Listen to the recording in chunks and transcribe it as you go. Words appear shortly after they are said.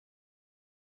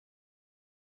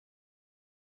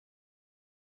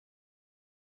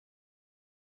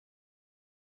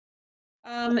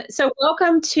So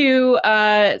welcome to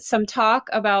some talk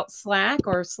about Slack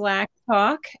or Slack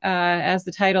Talk, as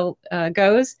the title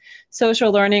goes,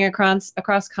 Social Learning across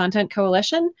Content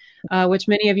Coalition, which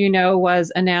many of you know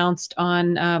was announced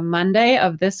on Monday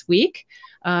of this week,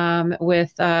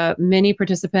 with many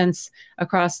participants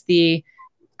across the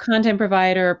content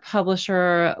provider,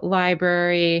 publisher,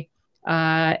 library,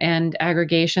 and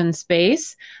aggregation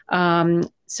space.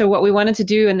 So what we wanted to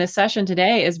do in this session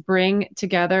today is bring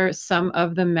together some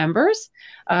of the members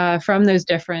from those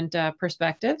different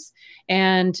perspectives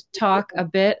and talk a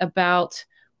bit about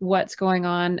what's going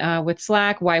on with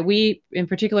Slack, why we in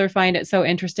particular find it so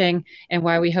interesting, and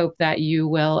why we hope that you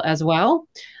will as well.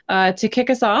 To kick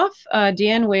us off,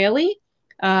 Dan Whaley,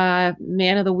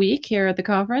 Man of the Week here at the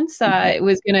conference,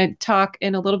 was going to talk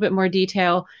in a little bit more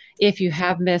detail, if you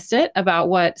have missed it, about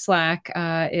what Slack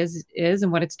is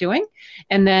and what it's doing.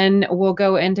 And then we'll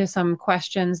go into some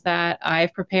questions that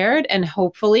I've prepared, and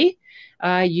hopefully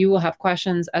you will have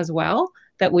questions as well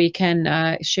that we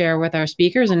can share with our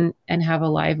speakers and have a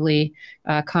lively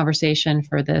conversation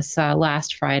for this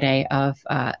last Friday of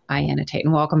ianno21.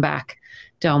 And welcome back,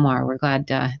 Delmar. We're glad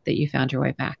that you found your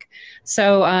way back.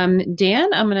 So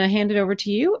Dan, I'm going to hand it over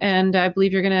to you, and I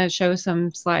believe you're going to show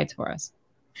some slides for us.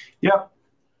 Yep.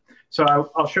 So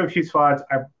I'll show a few slides.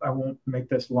 I won't make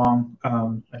this long.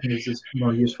 I think this is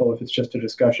more useful if it's just a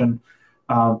discussion,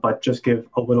 but just give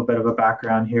a little bit of a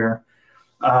background here.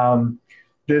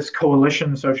 This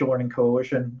coalition, Social Learning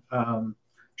Coalition,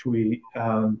 which we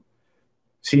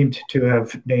seemed to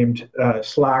have named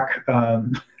Slack.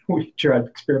 We tried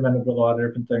experimented with a lot of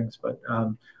different things, but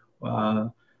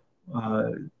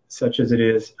such as it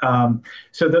is.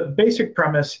 So the basic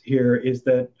premise here is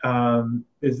that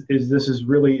this is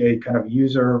really a kind of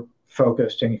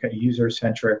user-focused and kind of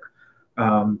user-centric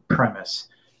premise,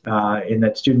 in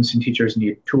that students and teachers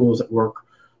need tools that work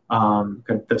kind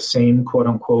of the same, quote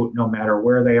unquote, no matter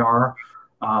where they are,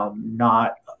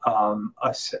 not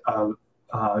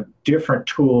different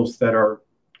tools that are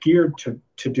geared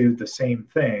to do the same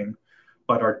thing,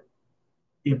 but are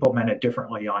implemented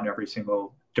differently on every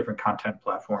single different content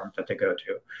platform that they go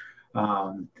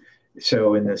to.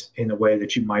 So in the way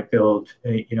that you might build,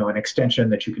 an extension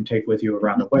that you can take with you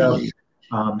around the web,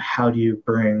 how do you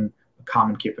bring a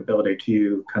common capability to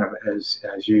you, kind of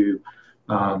as you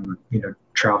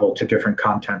travel to different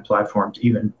content platforms,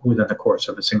 even within the course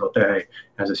of a single day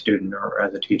as a student or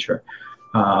as a teacher.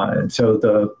 And so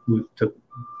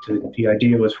the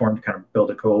idea was formed to kind of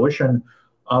build a coalition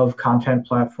of content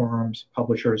platforms,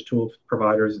 publishers, tool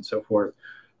providers, and so forth,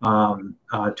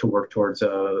 to work towards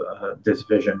this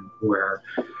vision where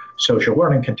social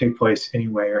learning can take place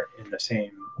anywhere in the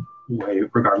same way,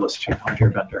 regardless of technology or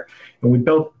vendor. And we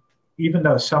built, even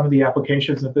though some of the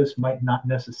applications of this might not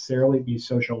necessarily be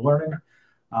social learning,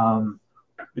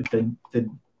 the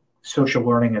social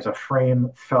learning as a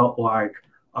frame felt like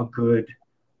a good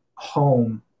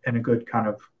home and a good kind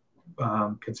of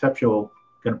conceptual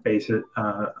kind of basic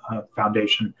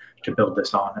foundation to build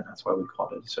this on, and that's why we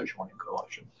called it a social learning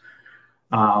coalition.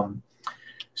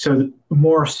 So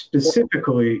more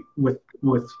specifically with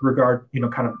regard,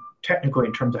 kind of technically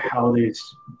in terms of how these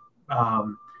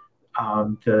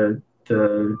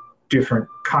the different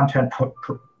content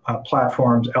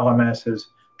platforms, LMSs,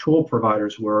 tool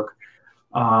providers work,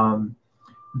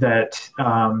 there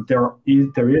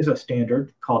is a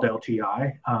standard called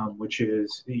LTI, which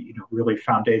is really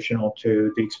foundational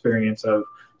to the experience of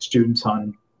students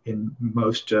in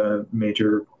most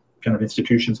major kind of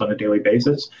institutions on a daily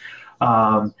basis.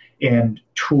 And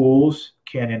tools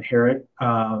can inherit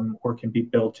or can be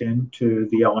built into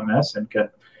the LMS and can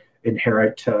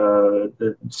inherit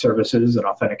the services and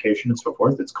authentication and so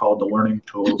forth. It's called the Learning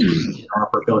Tools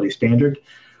Interoperability Standard.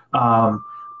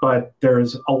 But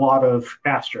there's a lot of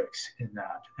asterisks in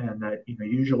that, and that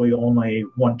usually only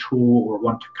one tool or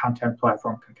one content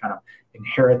platform can kind of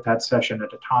inherit that session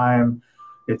at a time.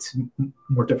 It's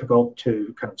more difficult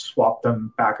to kind of swap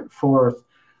them back and forth,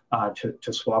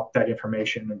 to swap that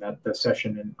information and that the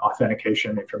session and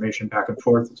authentication information back and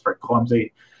forth. It's very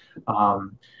clumsy.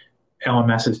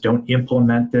 LMSs don't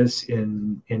implement this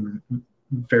in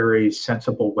very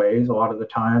sensible ways a lot of the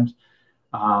times.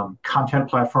 Content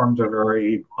platforms are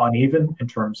very uneven in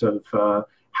terms of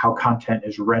how content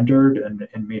is rendered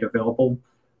and made available.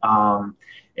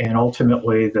 And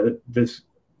ultimately,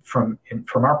 from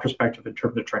our perspective, in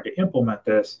terms of trying to implement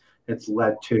this, it's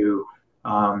led to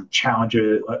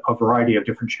challenges, a variety of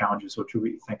different challenges, which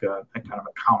we think a kind of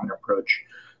a common approach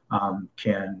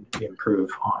can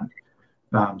improve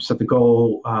on. So the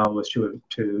goal was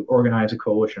to organize a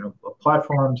coalition of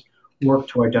platforms, work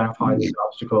to identify these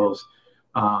obstacles,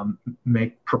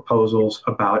 make proposals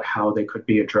about how they could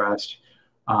be addressed,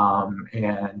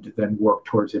 and then work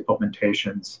towards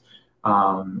implementations,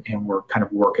 and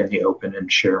work in the open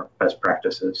and share best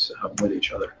practices with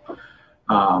each other.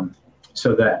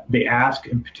 So that the ask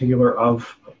in particular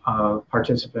of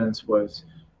participants was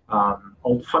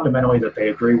fundamentally that they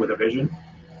agree with a vision,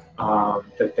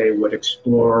 that they would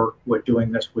explore what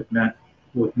doing this would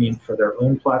mean for their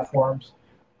own platforms,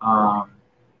 and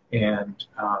then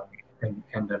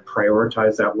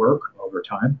prioritize that work over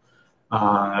time,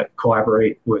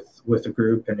 collaborate with the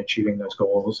group in achieving those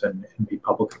goals, and be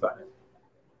public about it.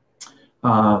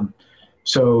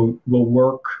 So we'll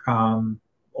work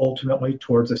ultimately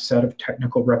towards a set of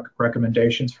technical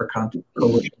recommendations for content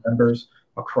coalition members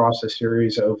across a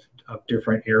series of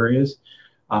different areas,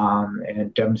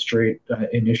 and demonstrate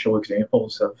initial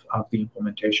examples of the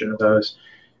implementation of those,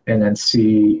 and then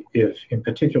see if, in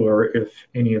particular, if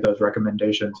any of those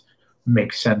recommendations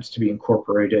make sense to be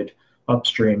incorporated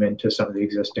upstream into some of the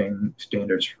existing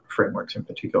standards frameworks, in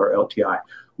particular LTI.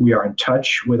 We are in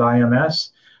touch with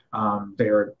IMS. They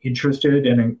are interested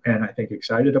and I think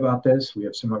excited about this. We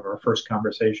have some of our first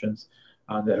conversations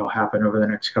that'll happen over the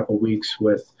next couple of weeks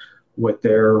with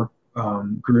their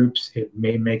groups. It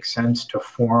may make sense to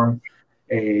form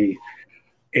an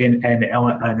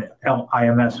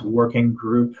IMS working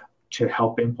group to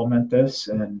help implement this,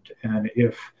 and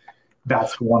if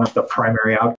that's one of the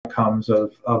primary outcomes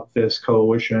of this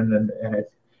coalition, and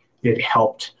it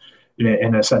helped,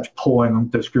 in a sense, pulling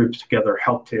those groups together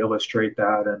helped to illustrate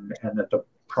that, and that the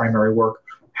primary work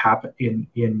happen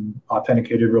in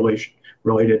authenticated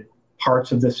related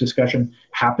parts of this discussion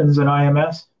happens in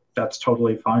IMS. That's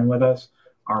totally fine with us.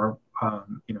 Our,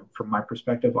 from my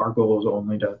perspective, our goal is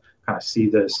only to kind of see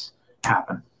this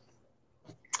happen.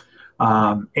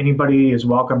 Anybody is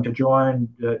welcome to join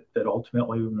that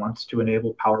ultimately wants to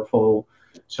enable powerful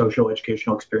social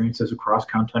educational experiences across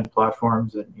content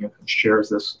platforms, and shares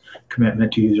this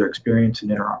commitment to user experience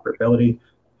and interoperability.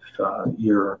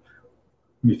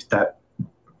 If that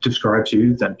describes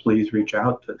you, then please reach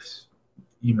out. This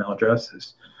email address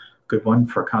is a good one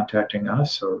for contacting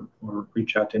us, or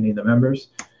reach out to any of the members.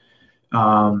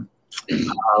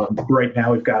 Right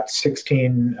now, we've got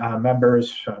 16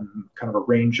 members from kind of a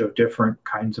range of different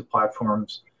kinds of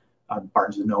platforms: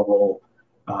 Barnes & Noble,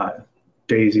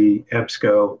 Daisy,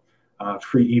 EBSCO,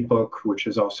 Free eBook, which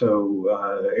is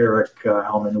also Eric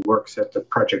Hellman, who works at the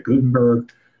Project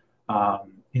Gutenberg,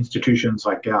 institutions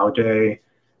like Gallaudet,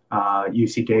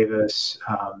 UC Davis,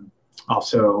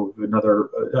 also another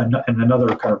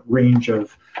kind of range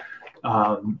of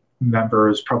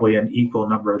members, probably an equal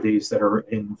number of these that are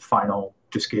in final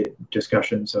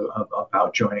discussions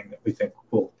about joining, that we think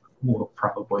will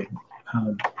probably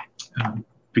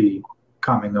be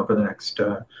coming over the next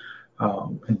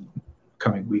in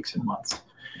coming weeks and months.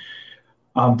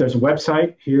 There's a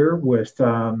website here with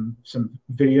some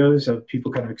videos of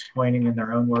people kind of explaining in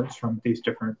their own words from these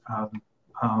different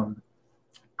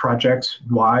projects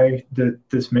why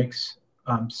this makes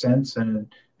sense,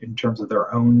 and in terms of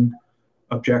their own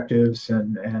objectives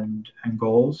and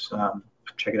goals.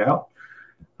 Check it out.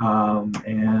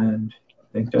 And I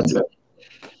think that's it.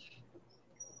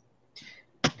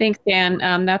 Thanks,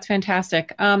 Dan. That's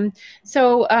fantastic.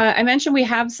 So I mentioned we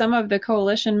have some of the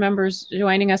coalition members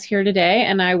joining us here today,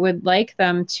 and I would like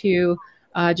them to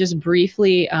just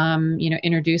briefly,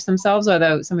 introduce themselves,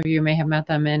 although some of you may have met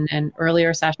them in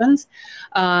earlier sessions,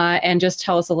 and just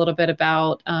tell us a little bit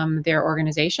about their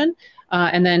organization.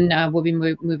 And then we'll be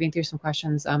moving through some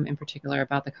questions in particular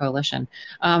about the coalition.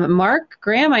 Mark,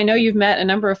 Graham, I know you've met a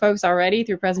number of folks already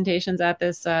through presentations at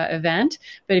this event,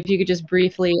 but if you could just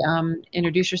briefly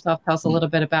introduce yourself, tell us a little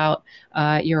bit about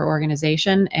your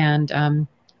organization, and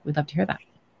we'd love to hear that.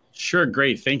 Sure,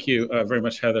 great. Thank you very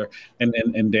much, Heather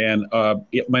and Dan.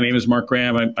 My name is Mark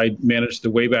Graham. I manage the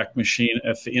Wayback Machine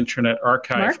at the Internet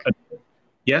Archive. Mark?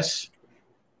 Yes?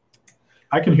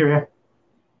 I can hear you.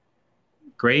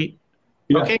 Great.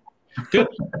 Yeah. Okay, good.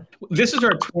 This is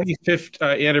our 25th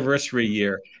anniversary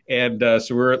year, and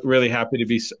so we're really happy to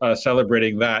be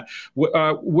celebrating that.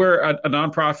 We're a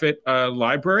nonprofit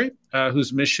library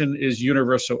whose mission is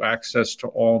universal access to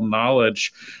all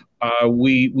knowledge.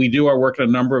 We do our work in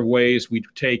a number of ways. We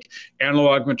take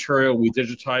analog material, we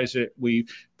digitize it, we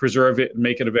preserve it and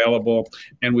make it available,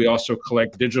 and we also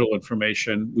collect digital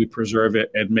information. We preserve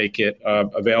it and make it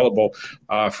available.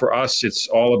 For us, it's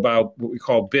all about what we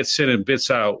call bits in and bits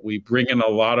out. We bring in a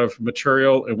lot of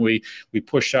material, and we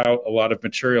push out a lot of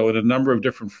material in a number of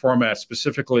different formats,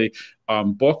 specifically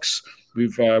books. We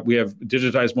have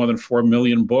digitized more than 4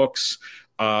 million books.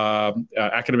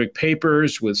 academic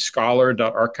papers with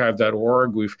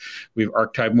scholar.archive.org. We've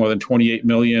archived more than 28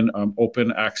 million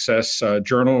open access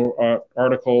journal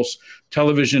articles.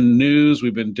 Television news,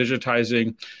 we've been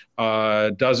digitizing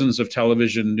dozens of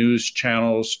television news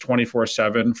channels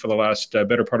 24/7 for the last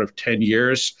better part of 10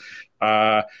 years.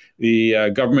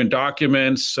 The government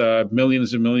documents,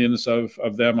 millions and millions of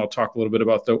them. I'll talk a little bit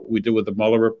about what we did with the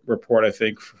Mueller report, I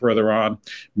think, further on.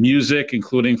 Music,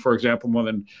 including, for example, more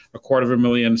than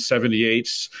 250,000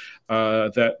 78s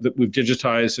that we've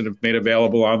digitized and have made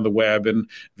available on the web and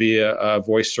via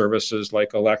voice services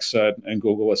like Alexa and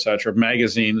Google, et cetera,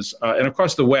 magazines, and of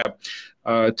course the web.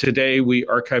 Today, we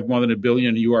archive more than 1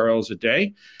 billion URLs a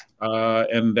day,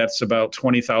 and that's about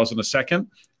 20,000 a second.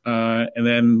 And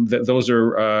then those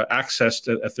are accessed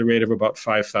at the rate of about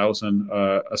 5,000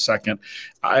 a second.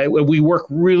 We work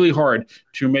really hard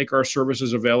to make our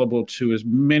services available to as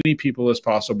many people as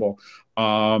possible,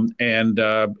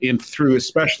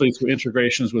 especially through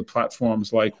integrations with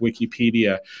platforms like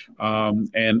Wikipedia,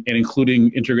 and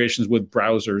including integrations with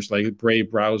browsers like Brave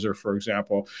browser, for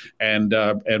example, and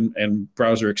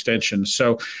browser extensions.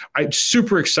 So I'm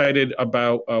super excited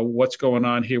about what's going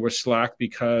on here with Slack,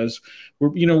 because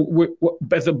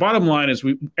but the bottom line is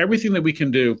everything that we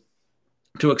can do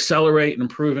to accelerate and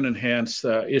improve and enhance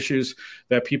issues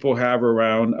that people have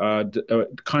around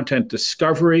content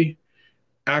discovery,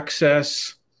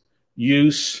 access,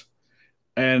 use,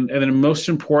 and then most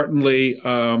importantly,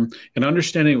 an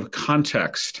understanding of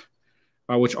context,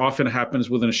 which often happens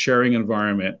within a sharing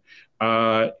environment,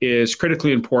 is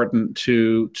critically important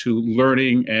to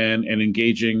learning and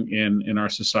engaging in our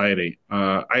society.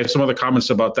 I have some other comments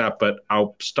about that, but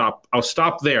I'll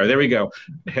stop there. There we go.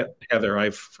 Heather,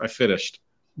 I've finished.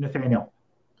 Nathaniel.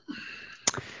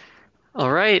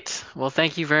 All right. Well,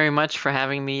 thank you very much for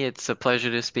having me. It's a pleasure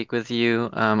to speak with you.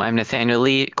 I'm Nathaniel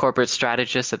Lee, corporate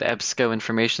strategist at EBSCO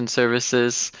Information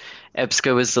Services.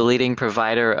 EBSCO is the leading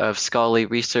provider of scholarly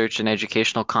research and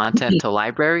educational content to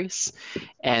libraries.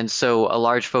 And so a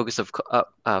large focus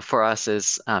for us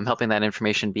is helping that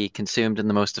information be consumed in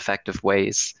the most effective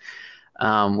ways.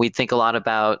 We think a lot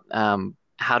about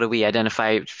how do we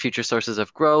identify future sources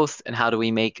of growth, and how do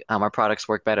we make our products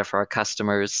work better for our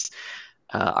customers.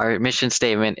 Our mission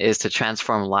statement is to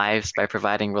transform lives by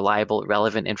providing reliable,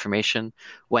 relevant information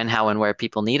when, how, and where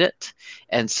people need it.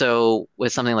 And so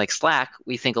with something like Slack,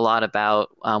 we think a lot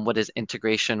about what does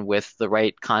integration with the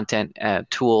right content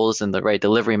tools and the right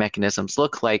delivery mechanisms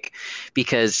look like,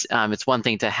 because it's one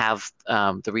thing to have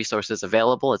the resources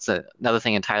available. It's another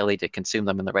thing entirely to consume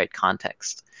them in the right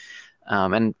context.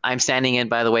 And I'm standing in,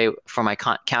 by the way, for my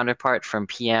counterpart from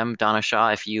PM, Donna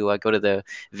Shaw. If you go to the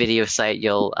video site,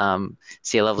 you'll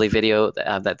see a lovely video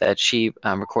that she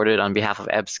recorded on behalf of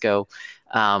EBSCO.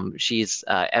 She's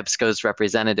EBSCO's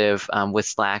representative with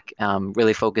Slack,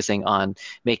 really focusing on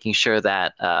making sure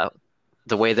that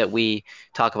the way that we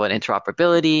talk about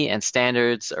interoperability and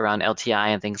standards around LTI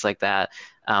and things like that,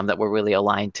 that we're really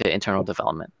aligned to internal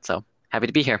development. So happy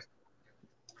to be here.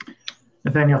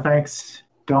 Nathaniel, thanks.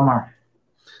 Delmar.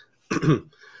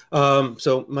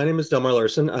 So my name is Delmar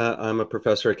Larson. I'm a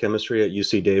professor of chemistry at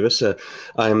UC Davis.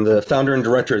 I'm the founder and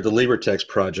director of the LibreText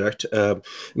Project. And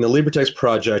the LibreText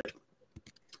Project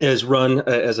is run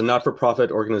as a not-for-profit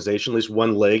organization. At least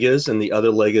one leg is, and the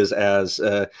other leg is as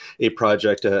a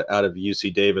project out of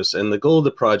UC Davis. And the goal of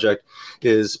the project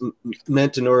is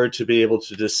meant in order to be able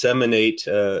to disseminate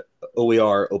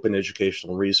OER, open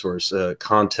educational resource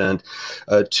content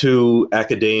to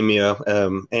academia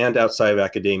and outside of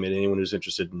academia, and anyone who's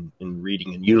interested in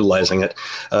reading and utilizing it.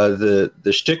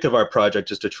 The shtick of our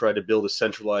project is to try to build a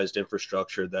centralized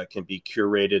infrastructure that can be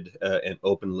curated and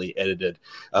openly edited,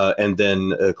 and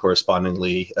then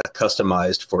correspondingly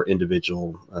customized for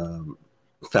individual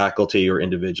faculty or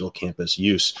individual campus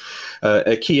use.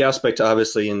 A key aspect,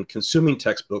 obviously, in consuming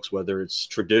textbooks, whether it's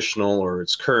traditional or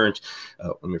it's current,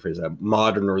 let me phrase that,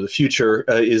 modern or the future,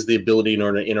 is the ability in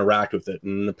order to interact with it.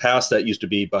 In the past, that used to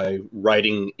be by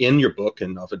writing in your book,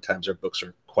 and oftentimes our books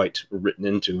are quite written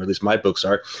into, or at least my books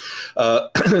are.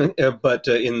 But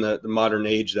in the modern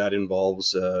age, that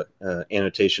involves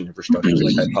annotation infrastructures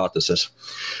like Hypothesis.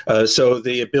 So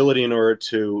the ability in order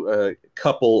to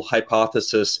couple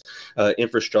Hypothesis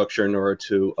infrastructure in order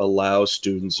to allow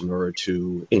students in order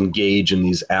to engage in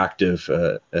these active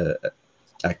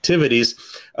activities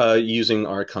using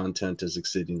our content is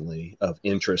exceedingly of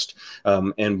interest.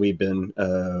 And we've been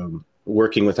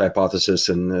working with Hypothesis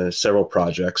in several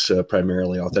projects,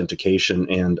 primarily authentication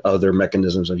and other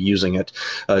mechanisms of using it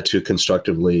to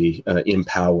constructively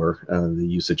empower the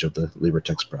usage of the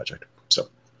LibreText project. So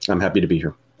I'm happy to be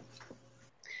here.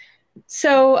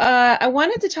 So I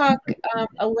wanted to talk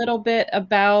a little bit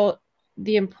about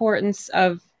the importance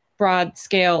of broad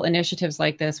scale initiatives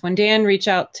like this. When Dan reached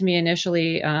out to me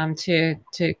initially to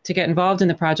get involved in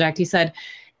the project, he said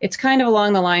it's kind of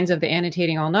along the lines of the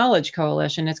Annotating All Knowledge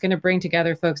Coalition. It's going to bring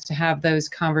together folks to have those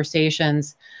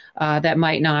conversations that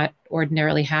might not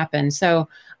ordinarily happen. So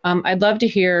I'd love to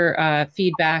hear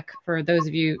feedback for those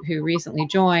of you who recently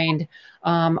joined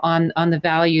on the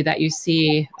value that you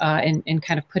see in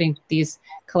kind of putting these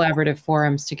collaborative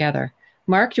forums together.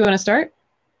 Mark, you want to start?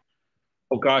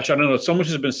 Oh gosh, I don't know. So much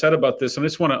has been said about this, and I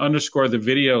just want to underscore the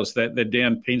videos that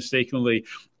Dan painstakingly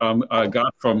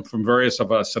got from various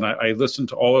of us. And I listened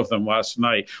to all of them last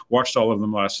night, watched all of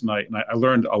them last night, and I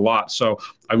learned a lot. So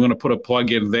I'm going to put a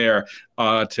plug in there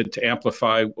to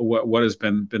amplify what has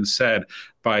been said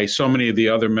by so many of the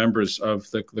other members of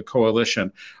the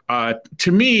coalition.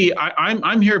 To me,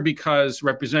 I'm here because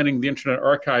representing the Internet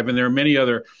Archive, and there are many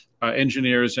other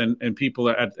engineers and people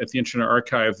at the Internet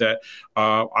Archive that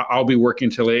I'll be working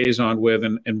to liaison with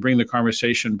and bring the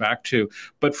conversation back to.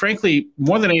 But frankly,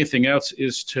 more than anything else,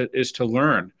 is to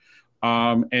learn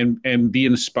and be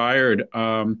inspired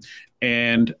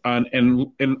and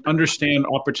understand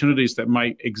opportunities that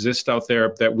might exist out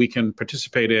there that we can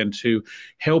participate in to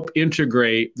help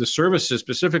integrate the services,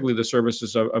 specifically the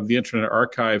services of the Internet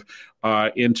Archive,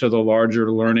 into the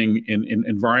larger learning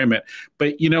environment.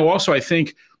 But also I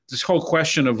think this whole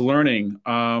question of learning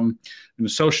and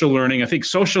social learning. I think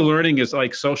social learning is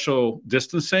like social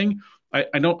distancing.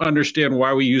 I don't understand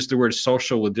why we use the word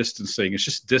social with distancing. It's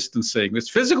just distancing. It's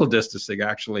physical distancing,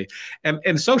 actually.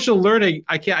 And social learning,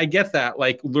 I get that,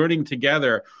 like learning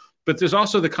together. But there's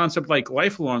also the concept like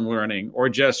lifelong learning, or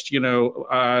just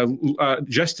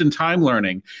just in time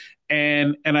learning.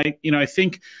 And I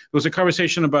think there was a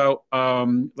conversation about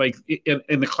like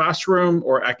in the classroom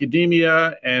or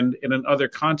academia and in another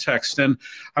context. And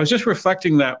I was just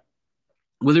reflecting that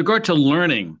with regard to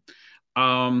learning,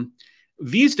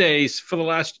 these days, for the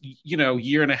last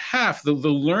year and a half, the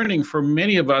learning for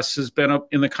many of us has been up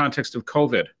in the context of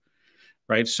COVID.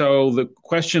 Right. So the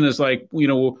question is like,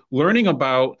 learning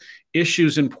about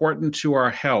issues important to our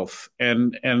health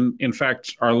and in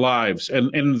fact, our lives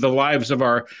and the lives of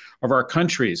our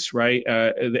countries. Right.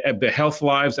 The health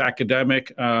lives,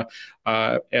 academic and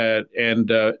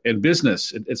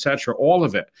business, et cetera, all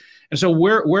of it. And so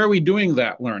where are we doing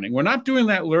that learning? We're not doing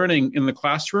that learning in the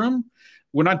classroom.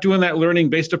 We're not doing that learning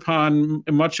based upon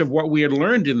much of what we had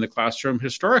learned in the classroom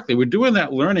historically. We're doing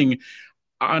that learning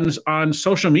on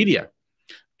social media.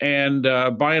 And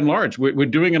by and large, we're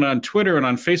doing it on Twitter and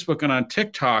on Facebook and on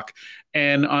TikTok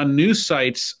and on news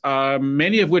sites,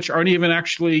 many of which aren't even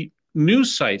actually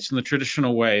news sites in the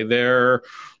traditional way. They're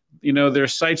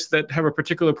sites that have a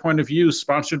particular point of view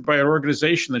sponsored by an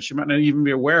organization that you might not even be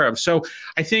aware of. So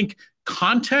I think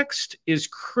context is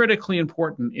critically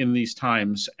important in these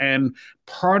times. And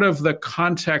part of the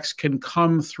context can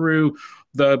come through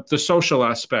the social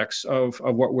aspects of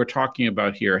what we're talking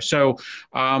about here. So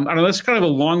I don't know, that's kind of a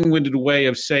long-winded way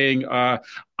of saying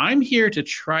I'm here to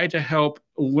try to help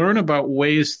learn about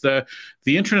ways the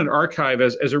Internet Archive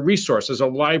as a resource, as a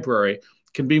library,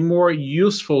 can be more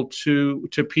useful to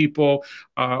people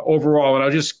overall. And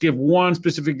I'll just give one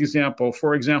specific example.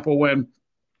 For example,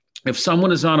 if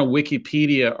someone is on a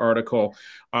Wikipedia article,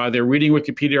 they're reading a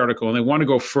Wikipedia article and they want to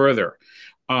go further,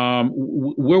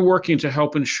 we're working to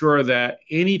help ensure that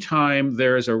anytime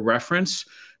there is a reference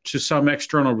to some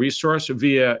external resource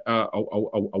via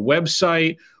a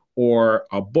website or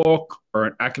a book or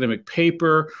an academic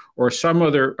paper or some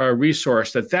other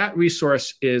resource, that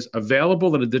resource is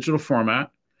available in a digital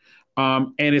format,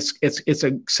 and it's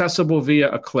accessible via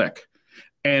a click.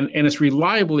 And it's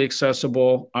reliably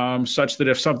accessible, such that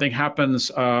if something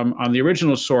happens on the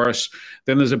original source,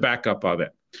 then there's a backup of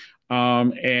it.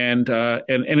 And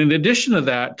in addition to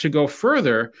that, to go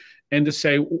further and to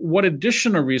say what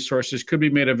additional resources could be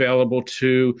made available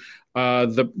to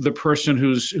the person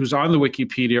who's on the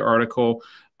Wikipedia article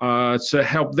to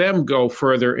help them go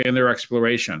further in their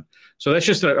exploration. So that's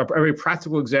just a very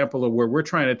practical example of where we're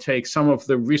trying to take some of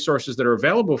the resources that are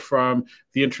available from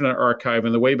the Internet Archive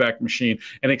and the Wayback Machine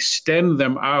and extend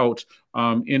them out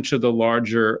into the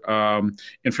larger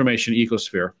information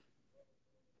ecosphere.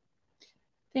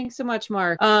 Thanks so much,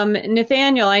 Mark.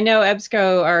 Nathaniel, I know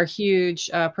EBSCO are huge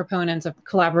proponents of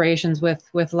collaborations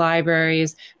with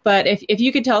libraries, but if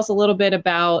you could tell us a little bit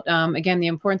about, again, the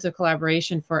importance of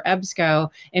collaboration for EBSCO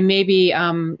and maybe,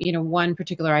 one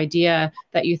particular idea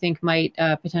that you think might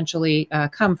potentially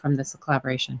come from this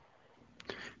collaboration.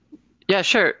 Yeah,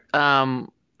 sure.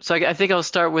 So I think I'll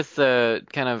start with the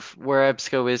kind of where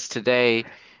EBSCO is today.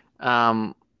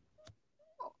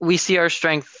 we see our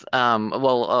strength,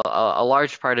 well, a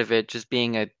large part of it just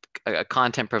being a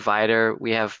content provider.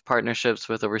 We have partnerships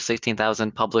with over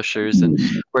 16,000 publishers, and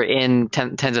we're in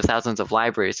tens of thousands of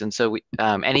libraries. And so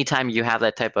anytime you have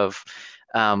that type of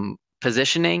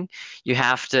positioning, you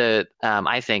have to,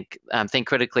 I think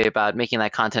critically about making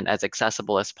that content as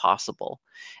accessible as possible.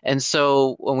 And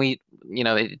so when we,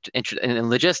 in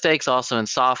logistics, also in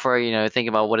software, think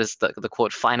about what is the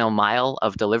quote final mile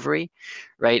of delivery,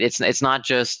 right? It's not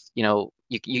just,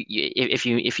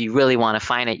 if you really want to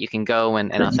find it, you can go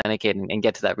and authenticate and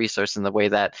get to that resource in the way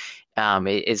that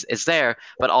is there.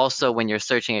 But also when you're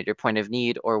searching at your point of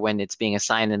need, or when it's being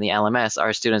assigned in the LMS,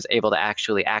 are students able to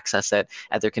actually access it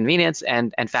at their convenience,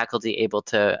 and faculty able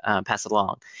to pass it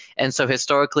along? And so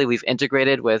historically, we've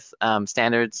integrated with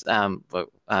standards.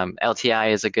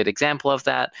 LTI is a good example of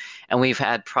that, and we've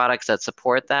had products that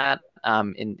support that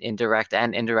in direct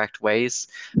and indirect ways.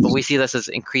 But we see this as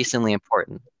increasingly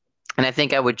important. And I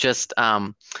think I would just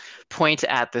point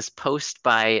at this post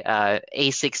by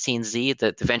A16Z,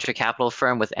 the venture capital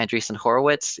firm with Andreessen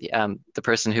Horowitz, the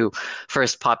person who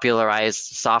first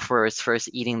popularized software is first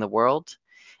eating the world.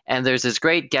 And there's this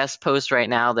great guest post right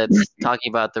now that's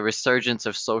talking about the resurgence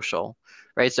of social,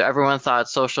 right? So everyone thought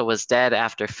social was dead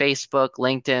after Facebook,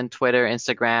 LinkedIn, Twitter,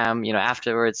 Instagram.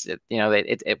 Afterwards,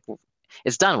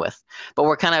 it's done with. But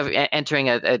we're kind of entering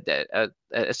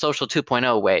a social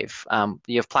 2.0 wave.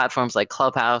 You have platforms like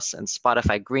Clubhouse and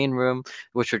Spotify Green Room,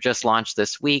 which were just launched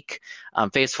this week.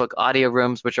 Facebook Audio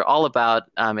Rooms, which are all about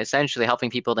essentially helping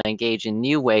people to engage in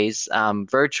new ways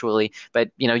virtually, but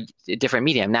different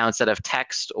medium. Now, instead of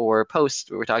text or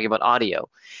post, we're talking about audio.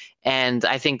 And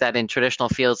I think that in traditional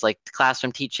fields like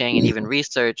classroom teaching and even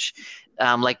research,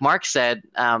 like Mark said,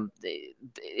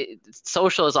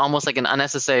 social is almost like an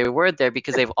unnecessary word there,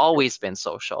 because they've always been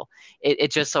social.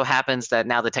 It just so happens that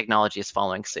now the technology is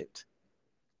following suit.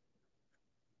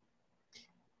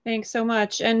 Thanks so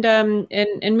much. And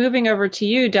moving over to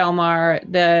you, Delmar,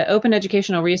 the open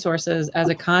educational resources as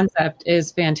a concept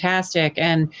is fantastic,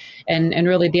 and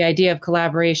really the idea of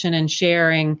collaboration and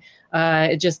sharing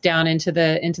just down into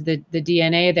the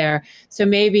DNA there. So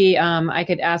maybe I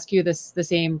could ask you the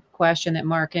same question that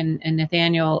Mark and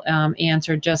Nathaniel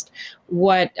answered. Just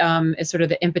what is sort of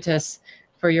the impetus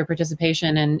for your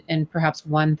participation, and perhaps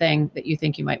one thing that you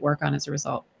think you might work on as a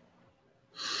result?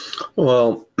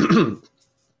 Well,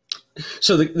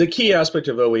 so the key aspect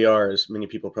of OER, as many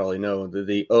people probably know,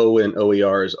 the O in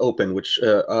OER is open, which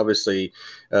obviously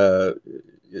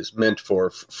is meant for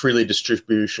freely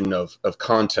distribution of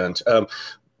content.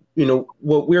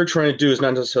 What we're trying to do is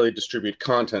not necessarily distribute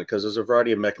content, because there's a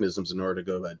variety of mechanisms in order to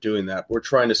go about doing that. We're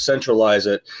trying to centralize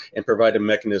it and provide a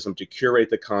mechanism to curate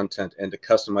the content and to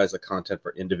customize the content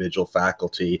for individual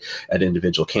faculty at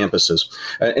individual campuses.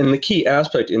 And the key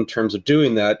aspect in terms of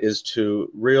doing that is to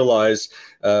realize,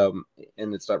 and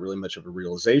it's not really much of a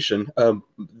realization,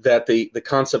 that the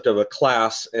concept of a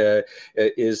class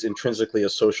is intrinsically a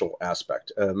social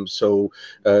aspect. So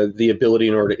the ability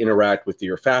in order to interact with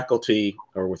your faculty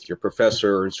or with your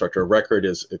professor or instructor of record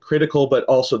is critical, but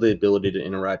also the ability to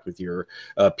interact with your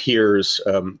peers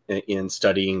in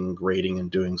studying, grading, and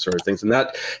doing sort of things. And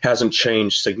that hasn't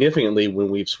changed significantly when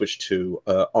we've switched to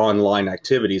online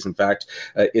activities. In fact,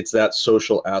 it's that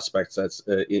social aspect that's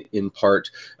in part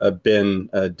been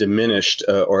diminished,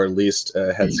 or at least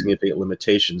had significant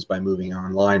limitations by moving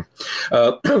online.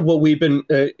 What we've been,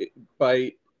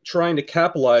 by trying to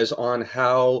capitalize on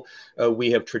how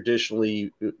we have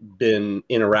traditionally been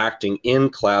interacting in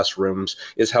classrooms,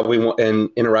 is how we want, and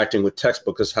interacting with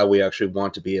textbooks is how we actually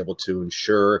want to be able to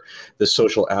ensure the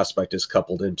social aspect is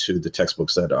coupled into the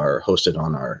textbooks that are hosted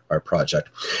on our project.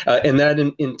 And that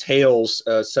entails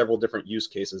several different use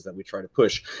cases that we try to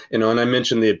push. And I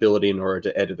mentioned the ability in order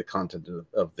to edit the content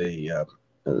of the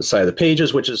side of the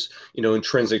pages, which is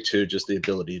intrinsic to just the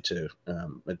ability to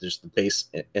just the base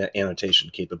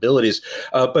annotation capabilities,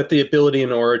 but the ability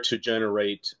in order to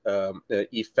generate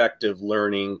effective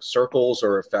learning circles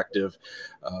or effective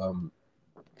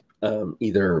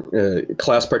either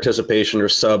class participation or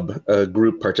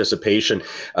sub-group participation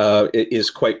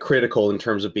is quite critical in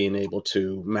terms of being able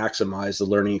to maximize the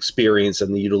learning experience,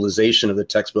 and the utilization of the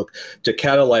textbook to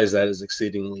catalyze that is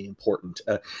exceedingly important.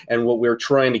 And what we're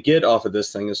trying to get off of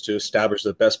this thing is to establish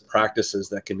the best practices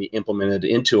that can be implemented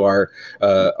into our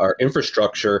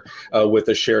infrastructure with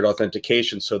a shared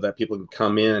authentication, so that people can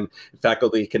come in,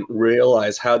 faculty can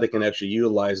realize how they can actually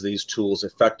utilize these tools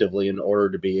effectively in order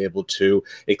to be able to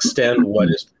extend what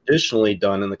is traditionally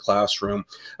done in the classroom,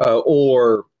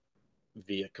 or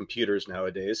via computers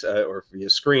nowadays or via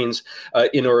screens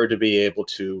in order to be able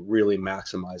to really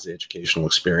maximize the educational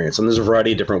experience. And there's a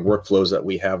variety of different workflows that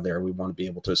we have there. We want to be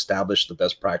able to establish the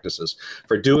best practices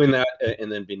for doing that,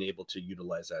 and then being able to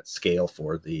utilize that scale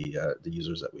for the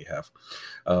users that we have.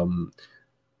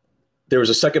 There was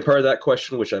a second part of that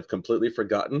question, which I've completely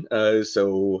forgotten. I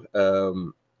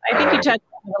think you touched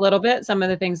on it a little bit, some of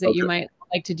the things that okay. you might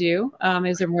like to do.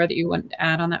 Is there more that you want to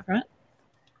add on that front?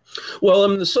 Well,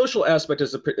 the social aspect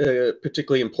is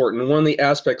particularly important. One of the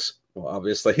aspects, well,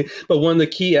 obviously, but one of the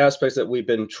key aspects that we've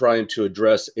been trying to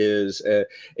address is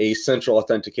a central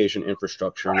authentication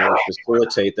infrastructure in order to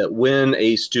facilitate that when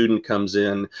a student comes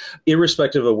in,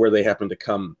 irrespective of where they happen to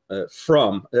come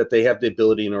from, that they have the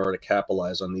ability in order to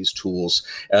capitalize on these tools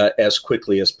as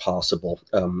quickly as possible.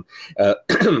 And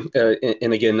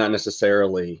again, not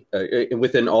necessarily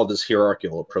within all this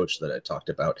hierarchical approach that I talked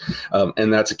about.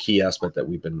 And that's a key aspect that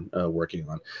we've been working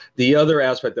on. The other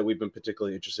aspect that we've been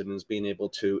particularly interested in is being able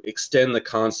to extend the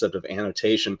concept of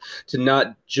annotation to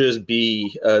not just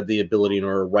be the ability in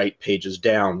order to write pages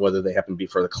down, whether they happen to be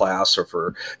for the class or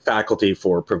for faculty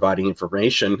for providing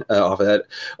information off of that,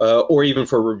 or even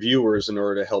for reviewers in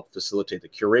order to help facilitate the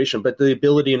curation, but the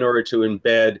ability in order to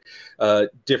embed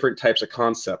different types of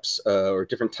concepts or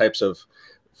different types of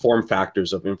form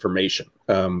factors of information.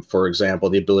 For example,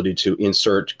 the ability to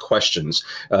insert questions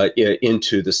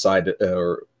into the side,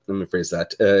 or let me phrase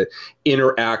that,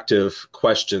 interactive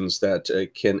questions that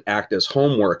can act as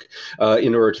homework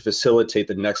in order to facilitate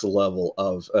the next level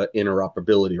of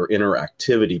interoperability or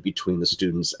interactivity between the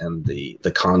students and the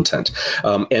content,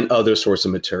 and other sorts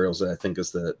of materials that I think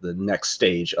is the next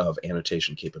stage of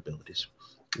annotation capabilities.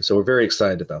 So we're very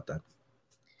excited about that.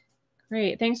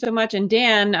 Great, thanks so much. And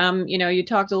Dan, you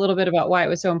talked a little bit about why it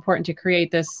was so important to create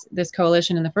this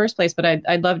coalition in the first place, but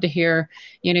I'd love to hear,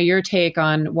 your take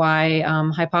on why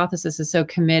Hypothesis is so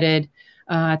committed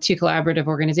to collaborative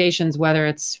organizations, whether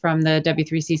it's from the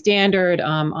W3C standard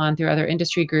on through other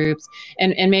industry groups,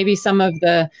 and maybe some of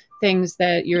the things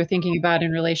that you're thinking about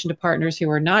in relation to partners who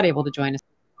are not able to join us.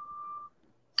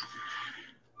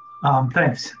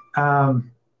 Thanks.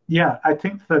 Yeah, I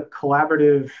think the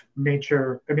collaborative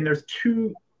nature, there's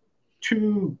two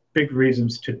big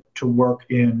reasons to work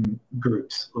in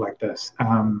groups like this,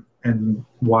 and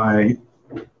why,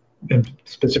 and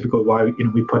specifically why,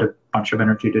 we put a bunch of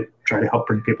energy to try to help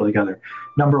bring people together.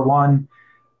 Number one,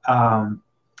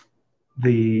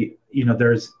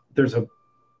 there's a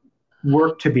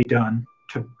work to be done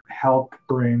to help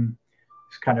bring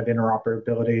this kind of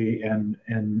interoperability and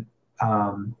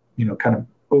kind of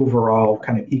overall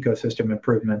kind of ecosystem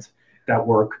improvements that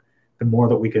work. The more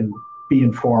that we can be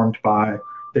informed by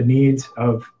the needs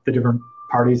of the different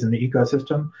parties in the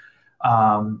ecosystem,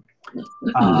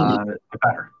 the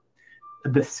better.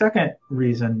 The second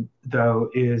reason, though,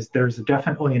 is there's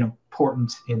definitely an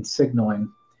importance in signaling,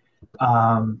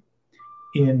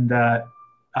 in that,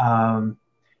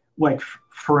 like,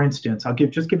 for instance, I'll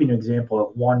give you an example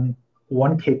of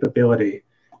one capability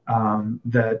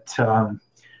that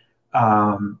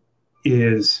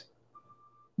is,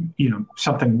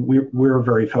 something we're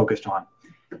very focused on.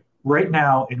 Right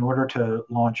now, in order to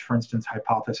launch, for instance,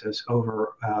 Hypothesis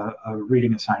over a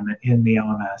reading assignment in the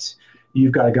LMS,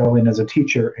 you've got to go in as a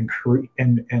teacher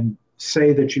and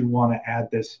say that you want to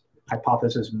add this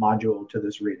Hypothesis module to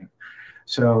this reading.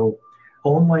 So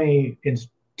only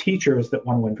teachers that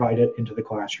want to invite it into the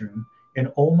classroom,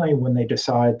 and only when they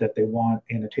decide that they want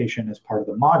annotation as part of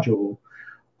the module,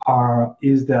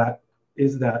 is that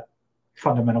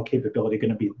fundamental capability going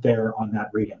to be there on that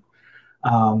reading.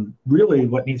 Really,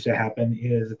 what needs to happen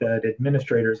is that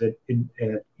administrators at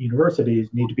universities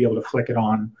need to be able to flick it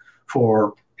on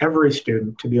for every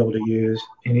student to be able to use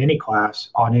in any class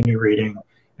on any reading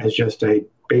as just a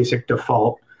basic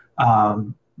default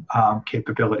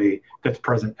capability that's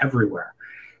present everywhere.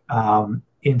 And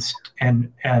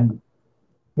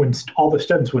when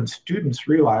when students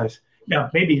realize,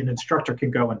 maybe an instructor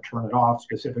can go and turn it off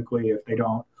specifically if they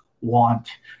don't want,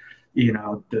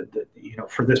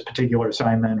 for this particular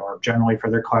assignment or generally for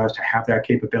their class to have that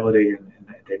capability, and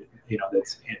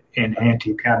that's an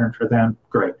anti-pattern for them.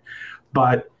 Great,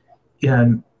 but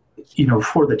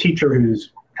for the teacher who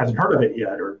hasn't heard of it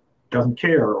yet or doesn't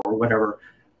care or whatever,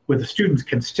 where the students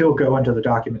can still go into the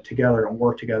document together and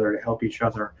work together to help each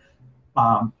other.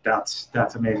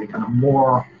 That's amazing, and the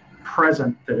more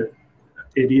present that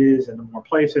it is in the more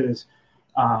places,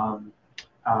 the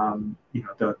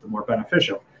more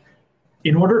beneficial.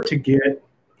 In order to get,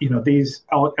 these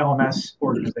LMS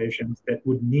organizations that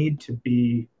would need to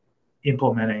be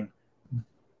implementing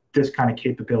this kind of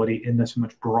capability in this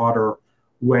much broader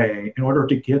way, in order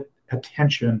to get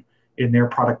attention in their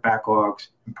product backlogs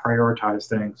and prioritize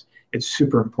things, it's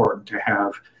super important to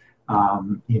have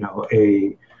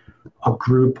a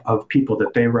group of people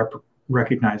that they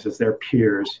recognize as their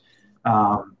peers.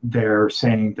 They're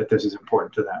saying that this is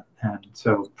important to them. And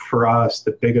so for us,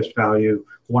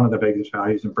 one of the biggest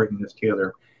values in bringing this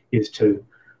together is to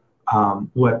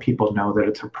let people know that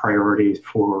it's a priority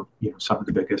for some of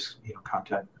the biggest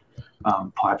content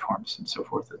platforms and so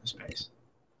forth in the space.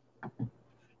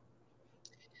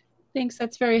 Thanks.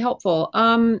 That's very helpful.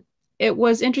 It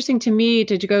was interesting to me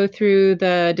to go through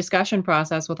the discussion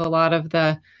process with a lot of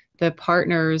the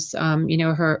partners,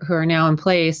 who are now in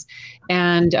place,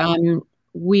 and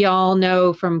we all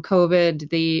know from COVID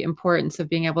the importance of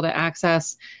being able to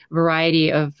access a variety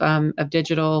of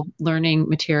digital learning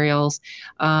materials,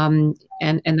 and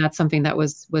that's something that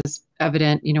was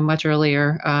evident, much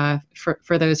earlier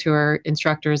for those who are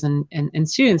instructors and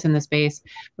students in the space.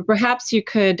 But perhaps you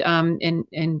could,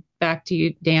 and back to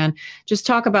you, Dan, just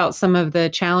talk about some of the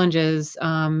challenges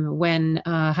when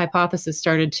Hypothesis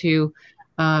started to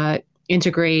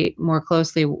integrate more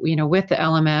closely, with the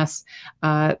LMS,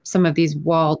 some of these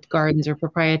walled gardens or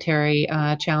proprietary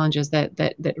challenges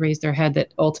that raised their head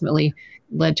that ultimately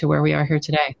led to where we are here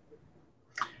today.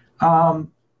 Well,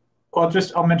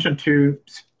 I'll mention two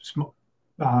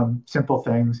simple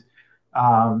things.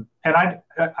 And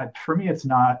for me,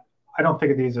 I don't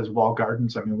think of these as walled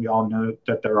gardens. I mean, we all know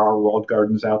that there are walled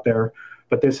gardens out there,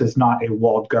 but this is not a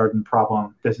walled garden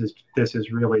problem. This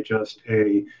is really just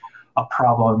a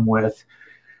problem with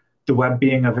the web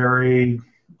being a very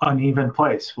uneven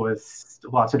place with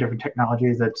lots of different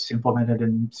technologies that's implemented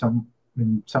in some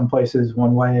places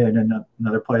one way and in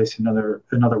another place another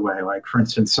way. Like, for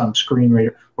instance, some screen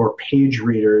reader or page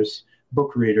readers,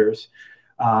 book readers,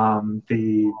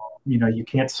 you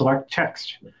can't select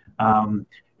text.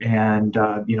 And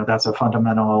that's a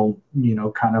fundamental,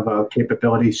 kind of a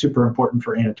capability, super important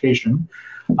for annotation.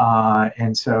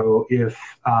 And so if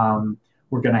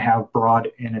we're going to have broad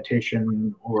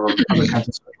annotation or other kinds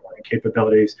of social learning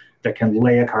capabilities that can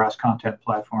lay across content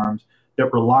platforms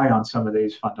that rely on some of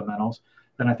these fundamentals,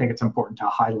 then I think it's important to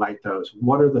highlight those.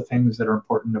 What are the things that are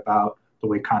important about the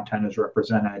way content is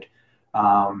represented,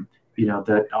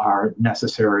 that are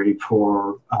necessary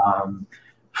for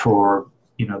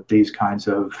these kinds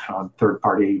of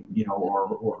third-party,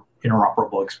 or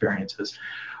interoperable experiences.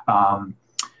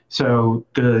 So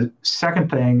the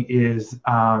second thing is,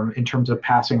 in terms of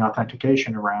passing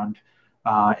authentication around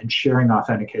and sharing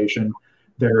authentication,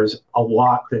 there's a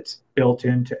lot that's built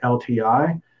into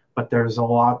LTI, but there's a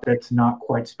lot that's not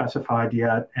quite specified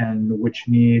yet, and which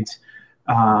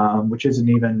isn't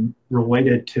even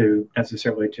related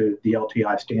necessarily to the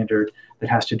LTI standard, that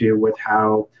has to do with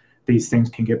how these things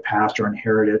can get passed or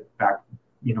inherited back,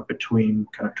 between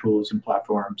kind of tools and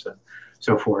platforms and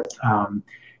so forth.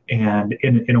 And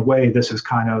in a way, this is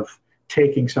kind of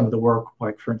taking some of the work,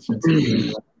 like, for instance,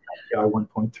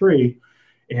 ianno21,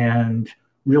 and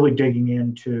really digging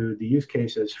into the use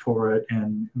cases for it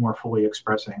and more fully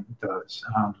expressing those,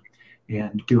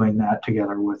 and doing that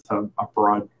together with a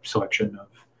broad selection of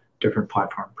different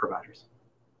platform providers.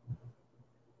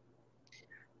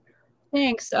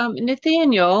 Thanks.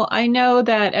 Nathaniel, I know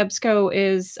that EBSCO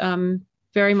is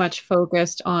very much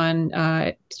focused on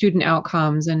student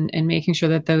outcomes and making sure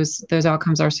that those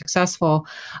outcomes are successful.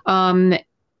 From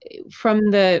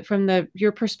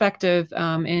your perspective,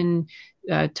 in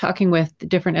talking with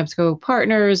different EBSCO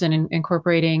partners and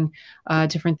incorporating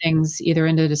different things either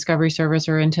into the Discovery Service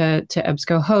or into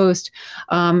EBSCO Host,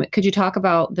 could you talk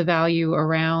about the value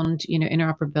around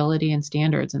interoperability and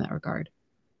standards in that regard?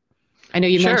 I know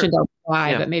you mentioned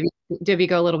LTI, but maybe Debbie,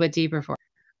 go a little bit deeper for.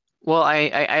 Well,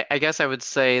 I guess I would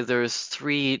say there's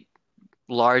three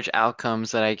large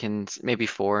outcomes that I can, maybe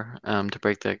four, to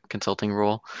break the consulting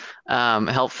rule.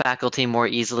 Help faculty more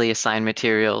easily assign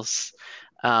materials,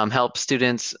 help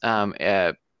students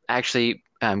actually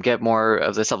get more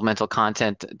of the supplemental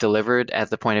content delivered at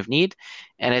the point of need.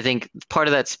 And I think part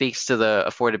of that speaks to the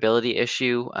affordability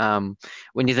issue.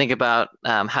 When you think about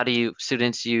how do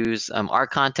students use our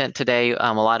content today,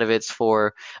 a lot of it's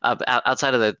for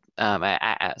outside of the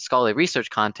scholarly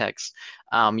research context.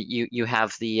 You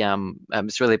have the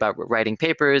it's really about writing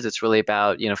papers. It's really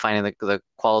about finding the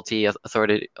quality of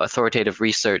authoritative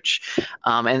research,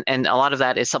 and a lot of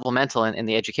that is supplemental in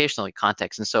the educational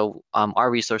context. And so our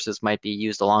resources might be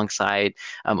used alongside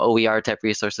OER type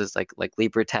resources like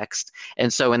LibreText. And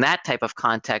And so in that type of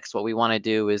context, what we want to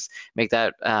do is make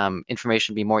that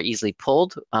information be more easily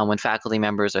pulled when faculty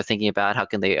members are thinking about how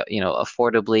can they,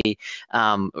 affordably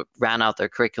round out their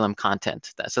curriculum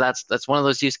content. So that's one of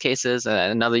those use cases.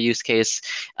 Another use case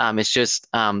is just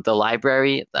the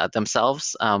library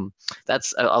themselves.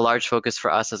 That's a large focus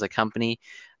for us as a company.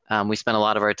 We spend a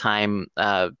lot of our time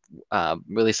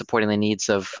really supporting the needs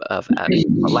of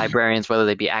librarians, whether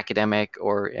they be academic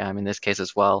or in this case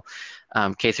as well,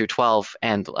 K through 12.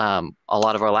 And a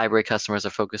lot of our library customers are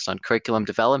focused on curriculum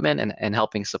development and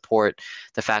helping support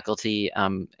the faculty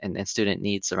and student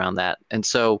needs around that. And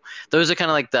so those are kind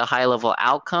of like the high level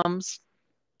outcomes.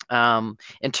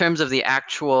 In terms of the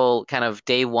actual kind of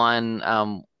day one,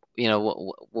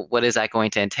 what is that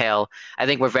going to entail? I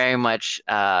think we're very much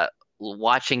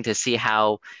watching to see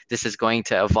how this is going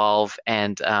to evolve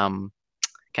and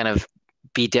kind of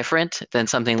be different than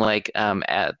something like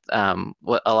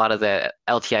what a lot of the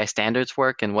LTI standards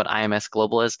work and what IMS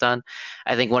Global has done.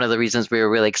 I think one of the reasons we were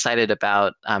really excited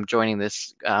about joining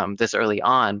this this early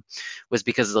on was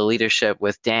because of the leadership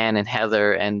with Dan and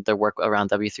Heather and their work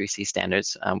around W3C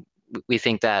standards. We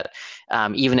think that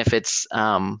even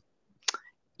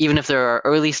if there are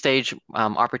early stage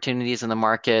opportunities in the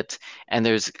market and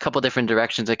there's a couple different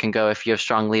directions it can go, if you have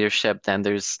strong leadership, then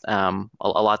there's a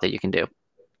lot that you can do.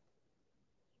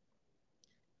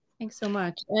 Thanks so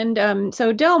much. And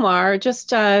so Delmar,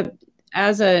 just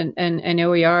as an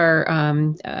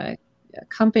OER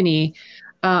company,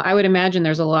 I would imagine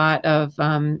there's a lot of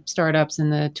startups in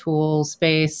the tool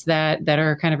space that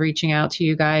are kind of reaching out to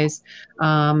you guys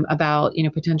about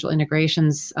potential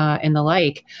integrations and the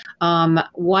like.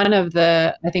 One of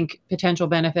the, I think, potential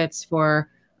benefits for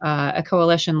a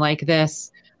coalition like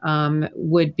this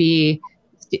would be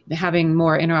having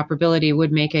more interoperability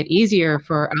would make it easier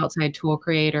for outside tool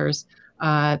creators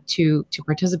to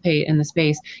participate in the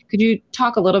space. Could you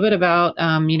talk a little bit about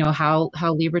how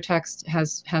LibreText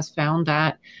has found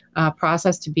that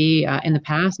process to be in the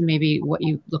past, and maybe what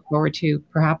you look forward to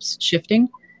perhaps shifting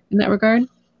in that regard?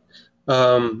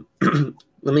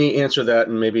 Let me answer that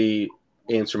and maybe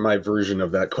answer my version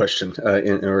of that question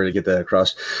in order to get that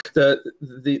across.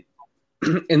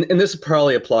 And this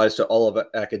probably applies to all of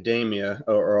academia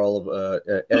or all of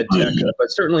ed tech,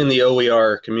 but certainly in the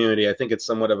OER community, I think it's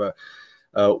somewhat of a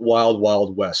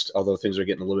wild west, although things are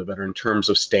getting a little bit better in terms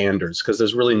of standards, because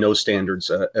there's really no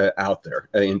standards out there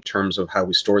in terms of how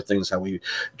we store things, how we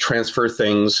transfer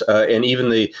things, and even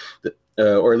the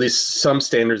or at least some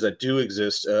standards that do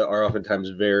exist are oftentimes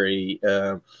very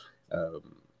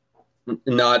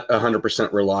not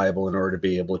 100% reliable in order to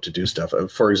be able to do stuff.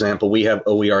 For example, we have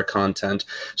OER content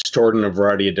stored in a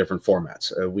variety of different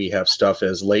formats. We have stuff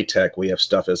as LaTeX, we have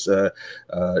stuff as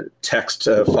text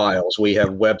files, we have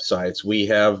websites, we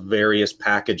have various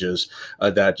packages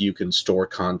that you can store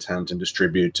content and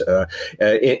distribute.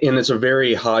 And it's a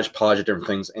very hodgepodge of different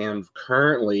things. And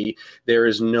currently, there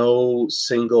is no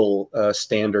single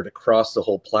standard across the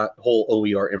whole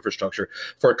OER infrastructure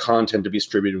for content to be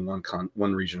distributed in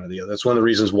one region or the other. That's one of the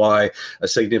reasons why a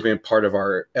significant part of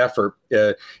our effort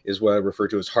is what I refer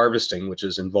to as harvesting, which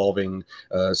is involving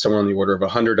somewhere on the order of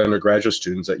 100 undergraduate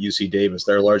students at UC Davis.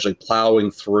 They're largely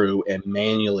plowing through and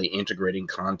manually integrating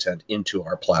content into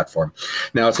our platform.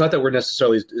 Now, it's not that we're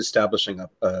necessarily establishing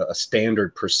a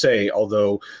standard per se,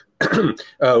 although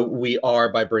we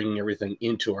are by bringing everything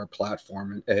into our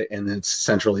platform and it's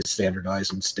centrally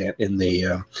standardized and in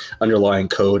the underlying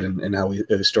code and how we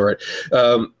store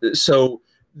it. So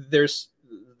there's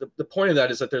the point of that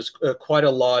is that there's quite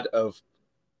a lot of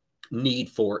need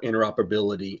for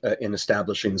interoperability in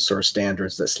establishing the source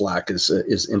standards that Slack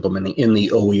is implementing in the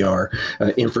OER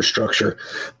infrastructure.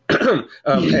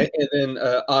 And then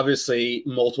obviously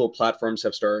multiple platforms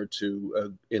have started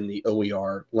to, in the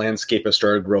OER landscape, have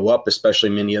started to grow up,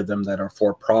 especially many of them that are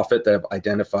for-profit, that have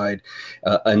identified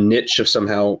a niche of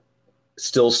somehow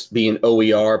still being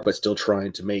OER, but still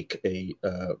trying to make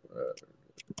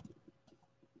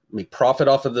profit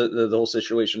off of the whole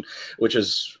situation, which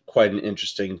is quite an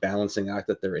interesting balancing act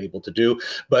that they're able to do.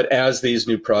 But as these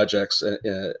new projects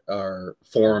are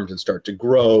formed and start to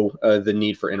grow, the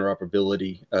need for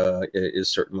interoperability is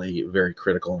certainly very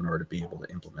critical in order to be able to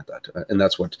implement that. And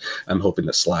that's what I'm hoping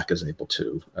that Slack is able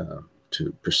to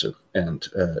pursue and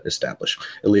establish,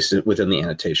 at least within the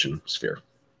annotation sphere.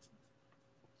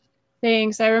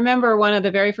 Thanks. I remember one of the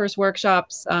very first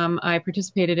workshops I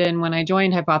participated in when I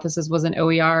joined Hypothesis was an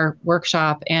OER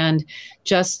workshop, and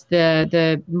just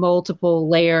the multiple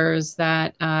layers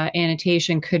that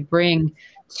annotation could bring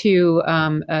to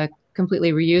a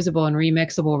completely reusable and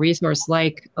remixable resource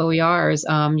like OERs.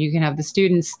 You can have the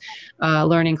students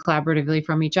learning collaboratively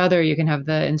from each other. You can have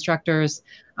the instructors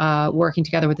working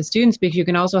together with the students, because you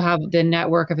can also have the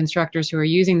network of instructors who are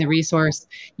using the resource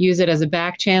use it as a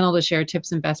back channel to share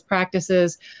tips and best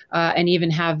practices, and even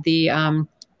have the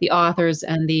authors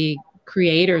and the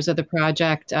creators of the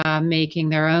project making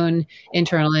their own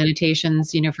internal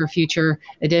annotations, for future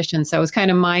editions. So it was kind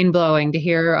of mind blowing to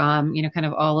hear, kind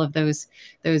of all of those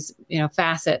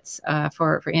facets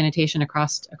for annotation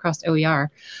across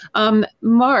OER.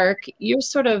 Mark, you're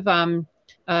sort of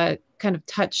kind of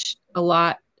touch a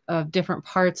lot of different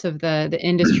parts of the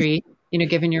industry.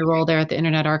 Given your role there at the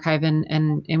Internet Archive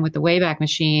and with the Wayback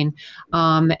Machine,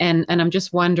 and I'm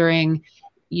just wondering,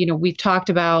 we've talked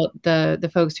about the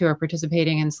folks who are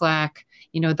participating in Slack,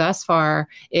 thus far,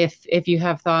 if you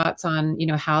have thoughts on,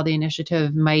 how the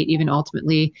initiative might even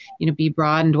ultimately, be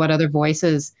broadened, what other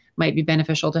voices might be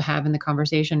beneficial to have in the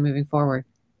conversation moving forward.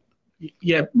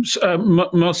 Yeah,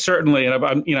 most certainly.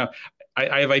 And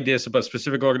I have ideas about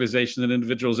specific organizations and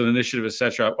individuals and initiatives, et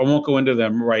cetera. I won't go into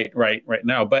them right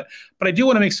now, but I do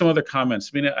want to make some other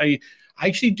comments. I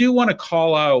actually do want to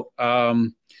call out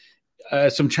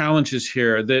some challenges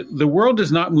here. The world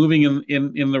is not moving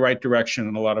in the right direction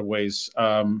in a lot of ways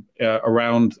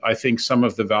around, I think, some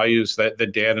of the values that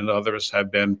Dan and others have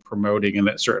been promoting, and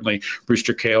that certainly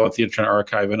Brewster Kahle at the Internet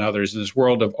Archive and others in this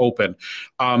world of open.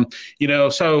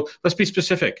 So let's be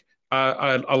specific.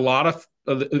 A lot of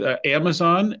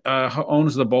Amazon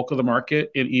owns the bulk of the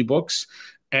market in ebooks.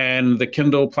 And the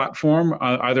Kindle platform,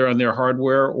 either on their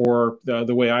hardware or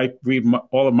the way I read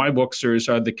all of my books, is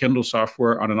the Kindle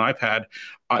software on an iPad,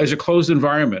 is a closed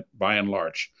environment by and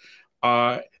large.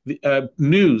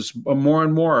 News, more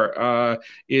and more,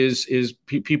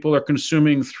 people are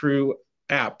consuming through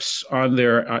apps on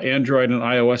their Android and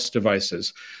iOS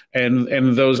devices. And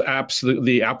those apps,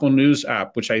 the Apple News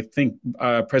app, which I think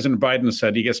President Biden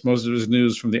said he gets most of his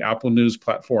news from the Apple News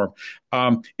platform,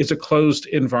 it's a closed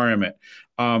environment.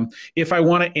 If I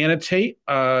want to annotate,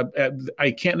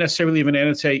 I can't necessarily even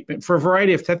annotate for a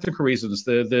variety of technical reasons.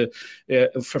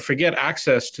 Forget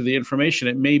access to the information.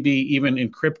 It may be even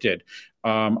encrypted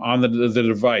on the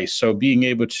device. So being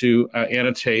able to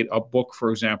annotate a book, for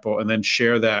example, and then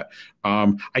share that.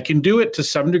 I can do it to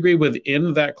some degree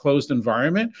within that closed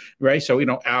environment, right? So,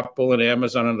 Apple and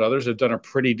Amazon and others have done a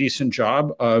pretty decent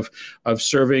job of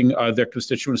serving their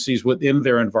constituencies within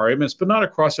their environments, but not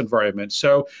across environments.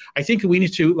 So I think we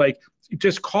need to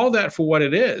just call that for what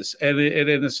it is, and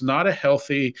it's not a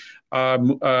healthy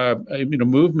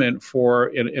movement for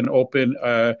an open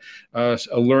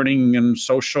learning and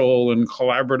social and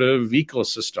collaborative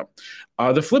ecosystem.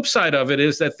 The flip side of it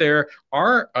is that there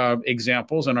are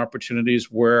examples and opportunities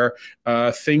where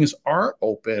things are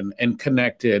open and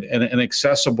connected and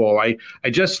accessible. I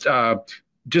just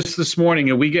this morning,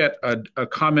 and we get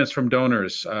comments from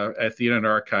donors at the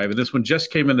Internet Archive, and this one just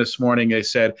came in this morning. They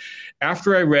said,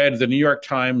 after I read the New York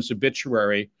Times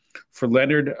obituary for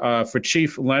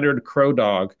Chief Leonard Crow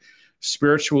Dog,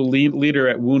 spiritual leader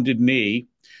at Wounded Knee,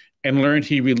 and learned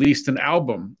he released an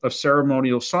album of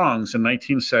ceremonial songs in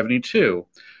 1972,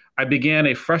 I began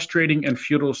a frustrating and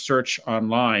futile search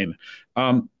online.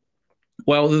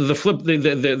 Well,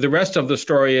 the rest of the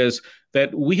story is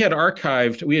that we had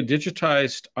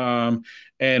digitized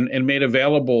and made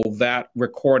available that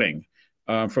recording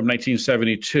from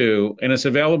 1972, and it's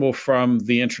available from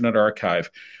the Internet Archive.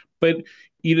 But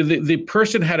the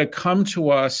person had to come to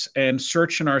us and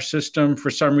search in our system.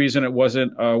 For some reason, it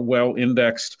wasn't well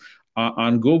indexed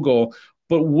on Google.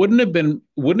 But wouldn't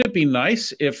it be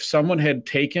nice if someone had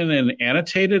taken and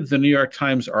annotated the New York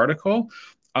Times article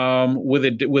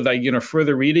with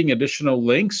further reading, additional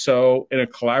links, so in a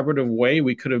collaborative way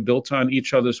we could have built on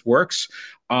each other's works.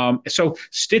 So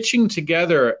stitching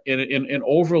together an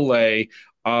overlay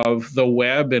of the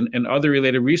web and other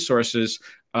related resources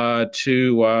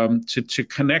to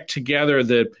connect together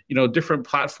the different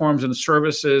platforms and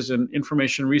services and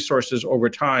information resources over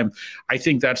time. I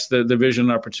think that's the vision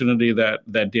and opportunity that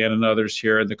Dan and others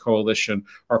here in the coalition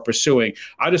are pursuing.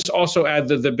 I just also add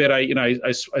the bit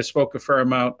I spoke a fair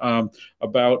amount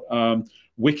about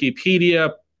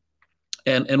Wikipedia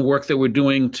and work that we're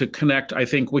doing to connect. I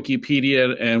think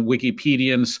Wikipedia and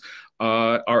Wikipedians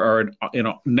are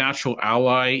natural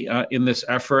ally in this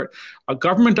effort.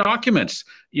 Government documents.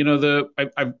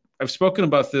 I've spoken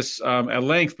about this at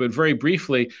length, but very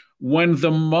briefly. When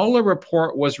the Mueller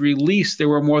report was released, there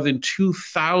were more than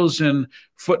 2,000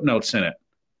 footnotes in it.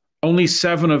 Only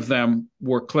 7 of them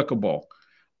were clickable.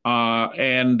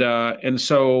 And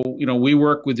so, we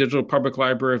work with Digital Public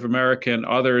Library of America and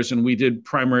others, and we did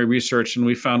primary research, and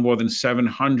we found more than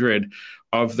 700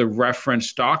 of the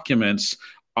reference documents.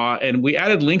 And we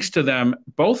added links to them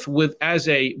both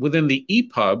within the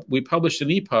EPUB. We published an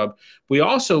EPUB. We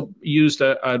also used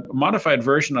a modified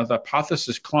version of the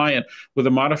Hypothesis client with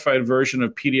a modified version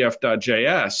of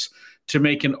PDF.js to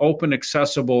make an open,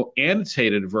 accessible,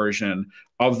 annotated version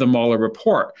of the Mueller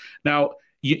report. Now,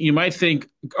 you might think,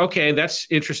 okay, that's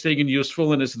interesting and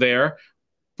useful and it's there,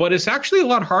 but it's actually a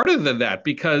lot harder than that,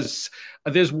 because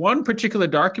there's one particular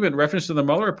document referenced in the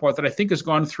Mueller report that I think has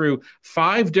gone through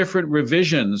 5 different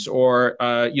revisions or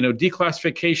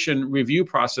declassification review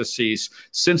processes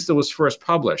since it was first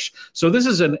published. So this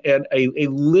is a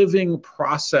living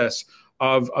process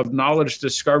of knowledge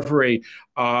discovery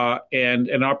and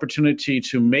an opportunity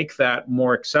to make that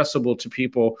more accessible to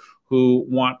people who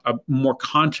want more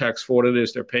context for what it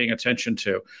is they're paying attention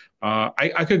to.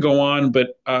 I could go on,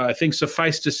 but I think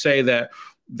suffice to say that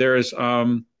there's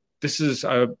this is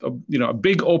a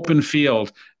big open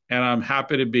field, and I'm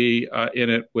happy to be in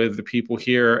it with the people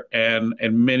here and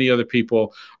many other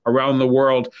people around the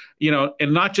world.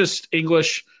 And not just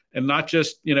English and not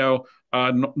just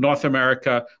North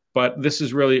America, but this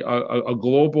is really a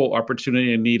global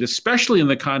opportunity and need, especially in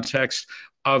the context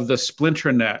of the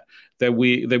splinter net that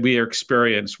we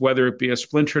experience, whether it be a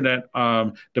splinter net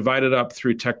divided up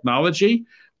through technology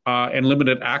and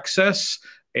limited access.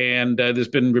 And there's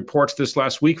been reports this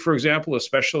last week, for example,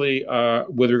 especially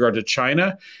with regard to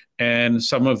China and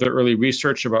some of the early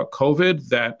research about COVID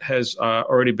that has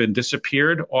already been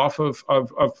disappeared off of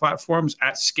platforms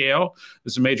at scale.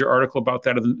 There's a major article about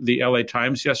that in the LA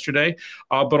Times yesterday,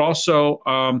 but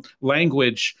also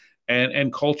language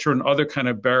and culture and other kind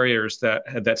of barriers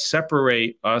that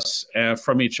separate us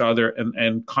from each other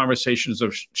and conversations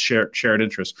of shared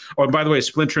interests. Oh, and by the way,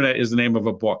 Splinternet is the name of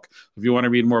a book. If you want to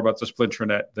read more about the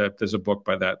Splinternet, there's a book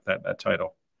by that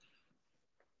title.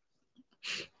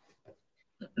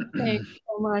 Thanks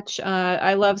so much.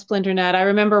 I love Splinternet. I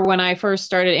remember when I first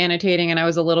started annotating and I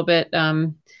was a little bit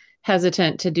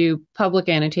hesitant to do public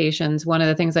annotations. One of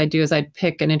the things I'd do is I'd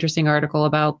pick an interesting article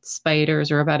about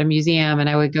spiders or about a museum, and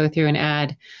I would go through and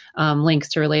add links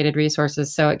to related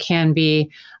resources. So it can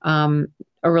be a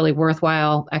really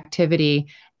worthwhile activity,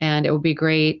 and it would be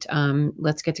great.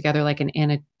 Let's get together like an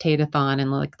annotate-a-thon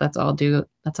and let's all do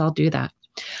that.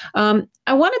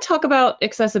 I want to talk about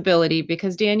accessibility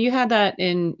because, Dan, you had that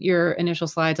in your initial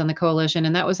slides on the coalition,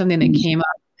 and that was something that came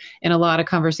up in a lot of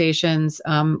conversations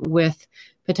with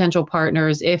potential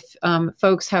partners. If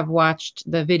folks have watched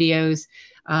the videos,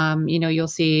 you'll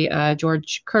see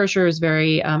George Kirscher is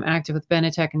very active with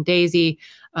Benetech and Daisy,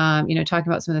 talking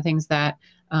about some of the things that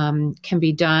can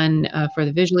be done for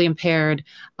the visually impaired.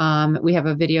 We have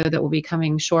a video that will be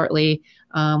coming shortly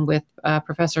with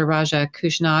Professor Raja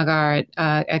Kushnagar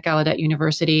at Gallaudet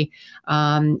University,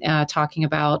 talking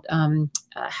about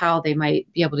how they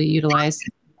might be able to utilize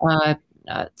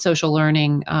social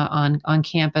learning on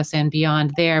campus and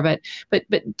beyond there. But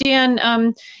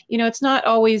Dan, it's not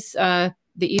always the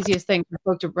easiest thing for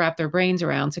folks to wrap their brains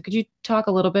around. So could you talk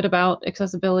a little bit about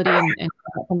accessibility and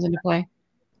how that comes into play?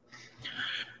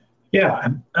 Yeah,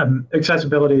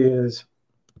 accessibility is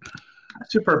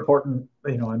super important.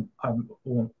 I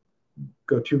won't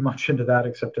go too much into that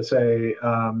except to say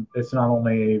it's not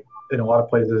only in a lot of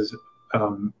places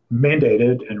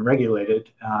mandated and regulated,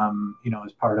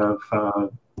 as part of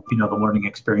the learning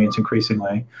experience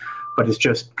increasingly, but it's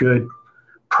just good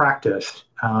practice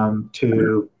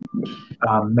to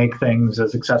make things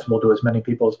as accessible to as many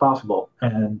people as possible.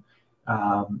 And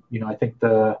I think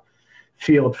the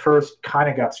field first kind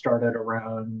of got started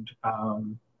around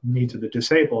needs of the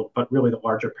disabled, but really the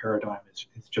larger paradigm is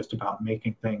just about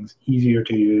making things easier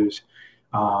to use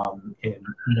in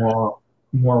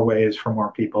more ways for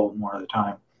more people more of the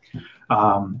time.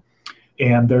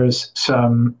 And there's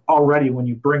some already, when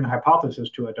you bring a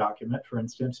hypothesis to a document, for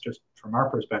instance, just from our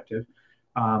perspective,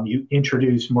 you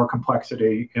introduce more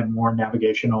complexity and more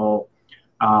navigational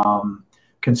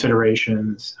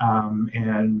considerations,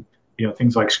 and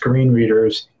things like screen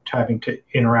readers having to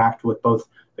interact with both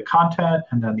the content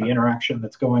and then the interaction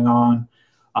that's going on,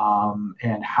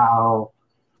 and how,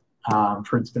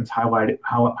 for instance,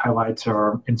 highlights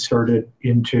are inserted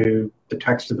into the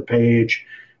text of the page,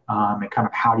 and kind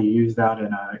of how to use that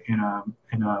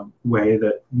in a way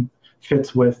that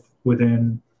fits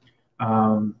within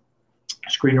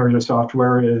screen reader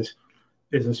software is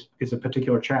a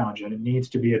particular challenge, and it needs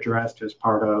to be addressed as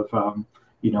part of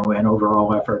an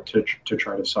overall effort to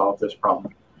try to solve this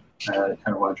problem at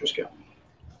a larger scale.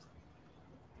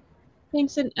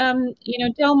 Thanks. And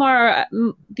Delmar,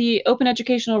 the open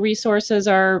educational resources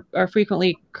are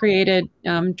frequently created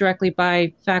directly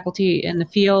by faculty in the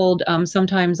field,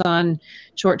 sometimes on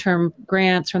short-term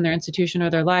grants from their institution or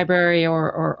their library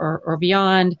or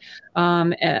beyond.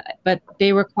 But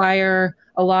they require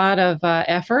a lot of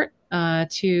effort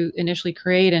to initially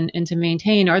create and to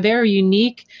maintain. Are there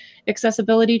unique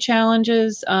accessibility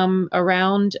challenges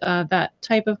around that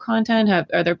type of content?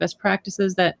 Are there best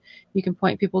practices that you can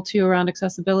point people to around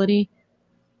accessibility?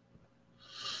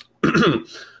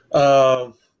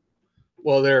 Well,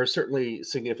 there are certainly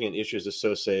significant issues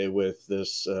associated with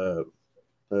this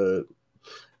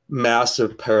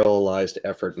massive parallelized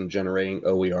effort in generating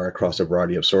OER across a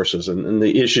variety of sources. And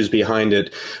the issues behind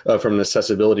it from an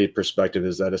accessibility perspective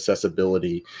is that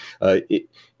accessibility,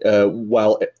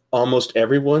 while almost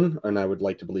everyone, and I would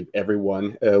like to believe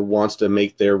everyone, wants to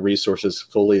make their resources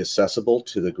fully accessible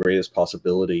to the greatest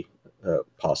possibility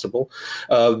possible,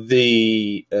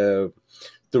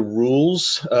 the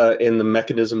rules and the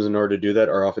mechanisms in order to do that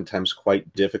are oftentimes quite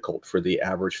difficult for the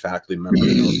average faculty member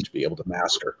in order to be able to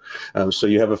master. So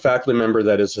you have a faculty member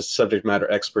that is a subject matter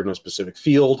expert in a specific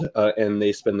field, and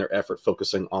they spend their effort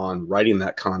focusing on writing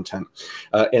that content.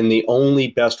 And the only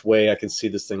best way I can see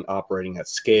this thing operating at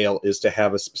scale is to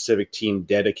have a specific team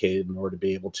dedicated in order to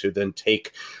be able to then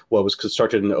take what was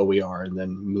constructed in OER and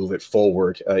then move it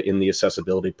forward in the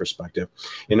accessibility perspective.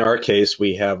 In our case,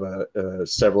 we have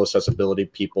several accessibility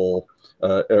people,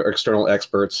 external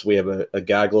experts. We have a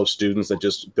gaggle of students that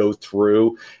just go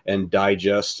through and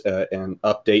digest and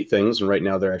update things. And right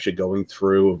now they're actually going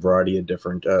through a variety of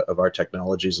different of our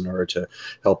technologies in order to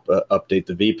help update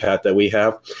the VPAT that we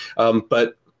have.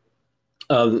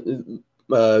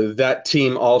 That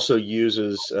team also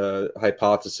uses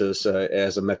hypothesis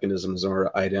as a mechanism in order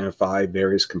to identify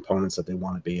various components that they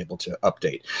want to be able to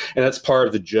update. And that's part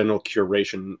of the general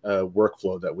curation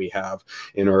workflow that we have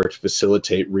in order to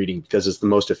facilitate reading, because it's the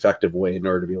most effective way in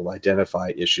order to be able to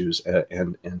identify issues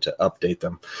and to update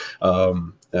them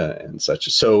and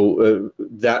such. So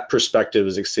that perspective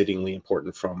is exceedingly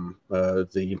important from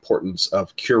the importance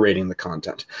of curating the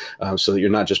content so that you're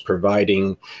not just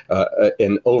providing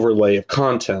an overlay of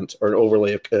content or an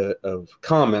overlay of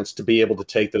comments to be able to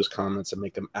take those comments and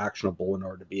make them actionable in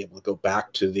order to be able to go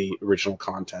back to the original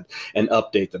content and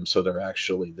update them so they're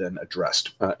actually then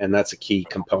addressed. And that's a key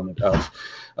component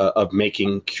of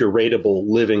making curatable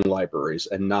living libraries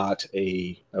and not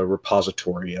a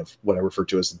repository of what I refer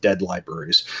to as dead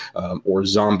libraries or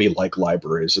zombie-like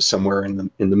libraries, somewhere in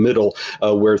the middle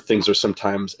where things are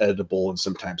sometimes editable and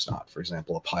sometimes not. For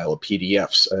example, a pile of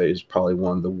PDFs is probably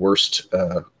one of the worst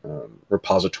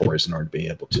repositories in order to be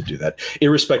able to do that.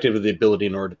 Irrespective of the ability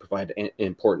in order to provide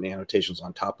important annotations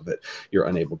on top of it, you're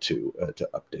unable to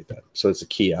update that. So it's a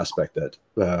key aspect that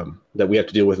that we have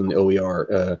to deal with in the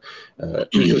OER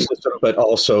ecosystem, but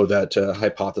also that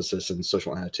hypothesis and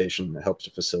social annotation helps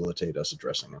to facilitate us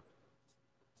addressing it.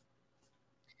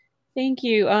 Thank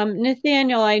you.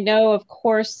 Nathaniel, I know, of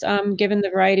course, given the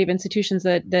variety of institutions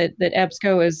that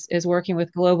EBSCO is working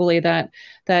with globally,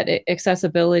 that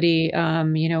accessibility,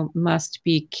 must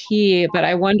be key. But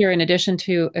I wonder, in addition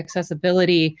to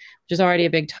accessibility, which is already a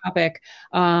big topic,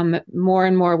 more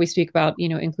and more we speak about,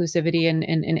 inclusivity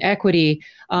and equity.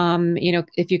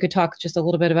 If you could talk just a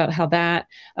little bit about how that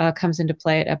comes into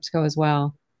play at EBSCO as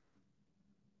well.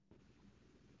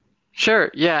 Sure.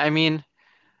 Yeah, I mean,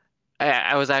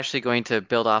 I was actually going to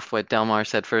build off what Delmar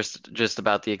said first, just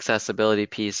about the accessibility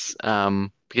piece,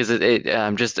 because it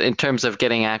just in terms of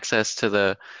getting access to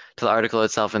the article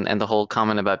itself and the whole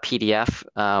comment about PDF,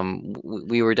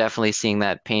 we were definitely seeing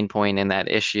that pain point in that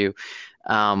issue.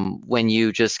 When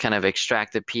you just kind of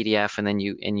extract the PDF and then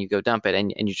you go dump it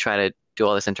and you try to do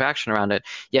all this interaction around it.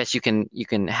 Yes, you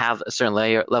can have a certain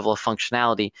level of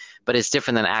functionality, but it's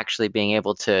different than actually being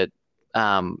able to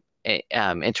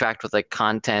interact with like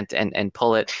content and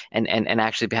pull it and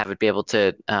actually have it be able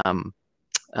to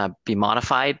be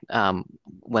modified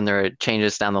when there are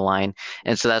changes down the line.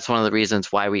 And so that's one of the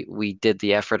reasons why we did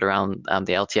the effort around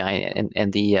the LTI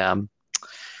and the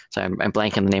sorry, I'm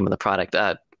blanking the name of the product.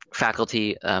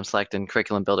 Faculty Select and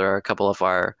Curriculum Builder are a couple of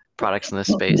our products in this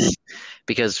space,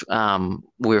 because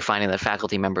we were finding that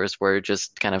faculty members were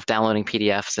just kind of downloading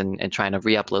PDFs and trying to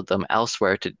re-upload them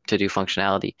elsewhere to do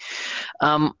functionality.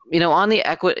 On the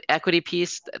equity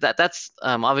piece, that's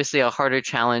obviously a harder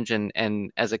challenge,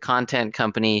 and as a content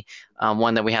company,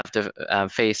 one that we have to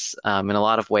face in a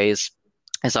lot of ways.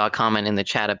 I saw a comment in the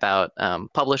chat about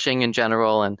publishing in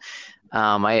general, and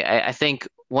I think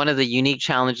one of the unique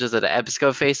challenges that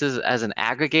EBSCO faces as an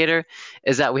aggregator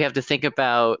is that we have to think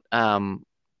about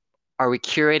are we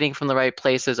curating from the right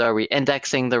places? Are we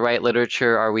indexing the right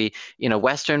literature? Are we,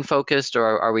 Western focused,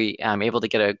 or are we able to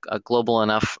get a global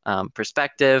enough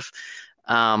perspective?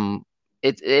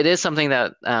 It is something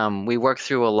that we work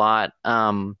through a lot.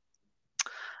 I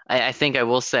think I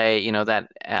will say, that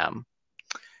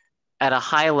at a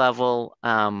high level,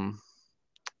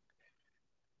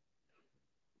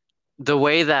 the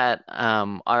way that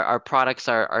our products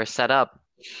are set up,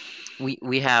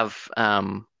 we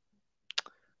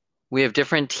have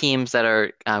different teams that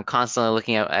are constantly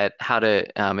looking at how to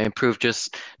improve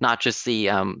not just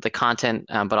the content,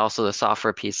 but also the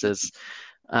software pieces.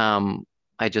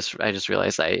 I just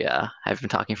realized I've been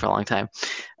talking for a long time.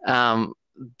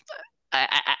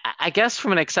 I guess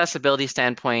from an accessibility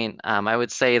standpoint, I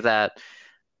would say that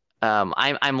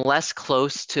I'm less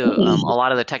close to a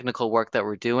lot of the technical work that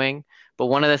we're doing. But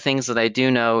one of the things that I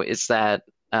do know is that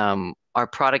our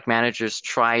product managers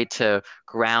try to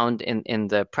ground in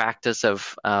the practice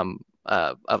of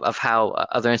how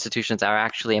other institutions are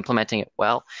actually implementing it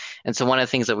well. And so one of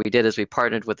the things that we did is we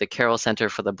partnered with the Carroll Center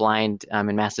for the Blind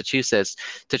in Massachusetts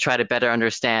to try to better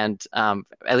understand,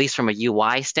 at least from a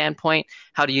UI standpoint,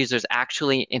 how do users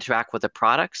actually interact with the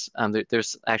products.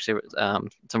 There's actually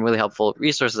some really helpful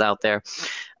resources out there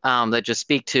that just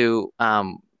speak to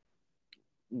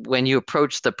when you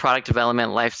approach the product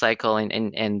development lifecycle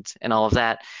and all of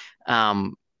that.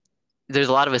 There's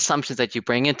a lot of assumptions that you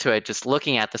bring into it just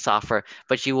looking at the software,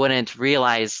 but you wouldn't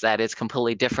realize that it's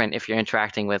completely different if you're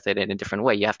interacting with it in a different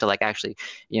way. You have to actually,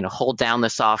 hold down the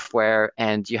software,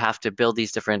 and you have to build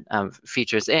these different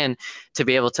features in to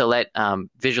be able to let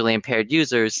visually impaired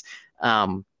users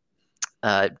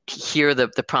hear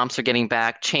the prompts are getting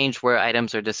back, change where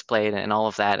items are displayed, and all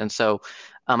of that. And so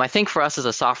I think for us as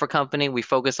a software company, we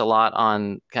focus a lot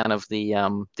on kind of the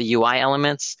UI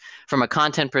elements. From a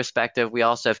content perspective, we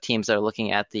also have teams that are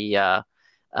looking at the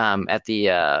kind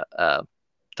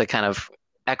of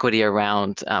equity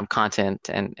around content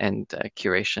and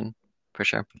curation, for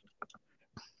sure.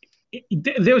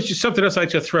 There was just something else I'd like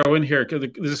to throw in here, because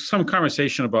there's some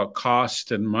conversation about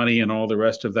cost and money and all the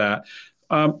rest of that.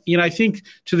 I think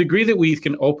to the degree that we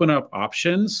can open up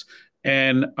options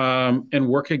and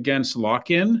work against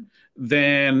lock-in,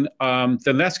 then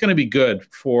that's going to be good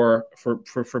for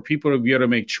people to be able to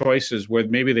make choices where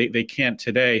maybe they can't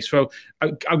today. So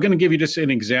I'm going to give you just an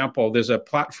example. There's a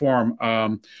platform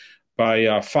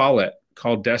by Follett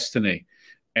called Destiny.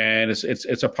 And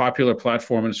it's a popular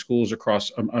platform in schools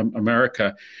across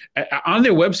America. On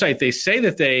their website, they say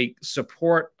that they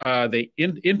support, they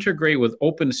integrate with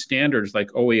open standards like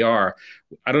OER.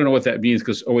 I don't know what that means,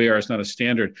 because OER is not a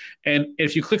standard. And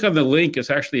if you click on the link, it's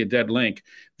actually a dead link.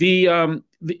 But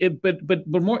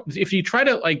more, if you try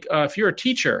to if you're a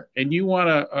teacher and you want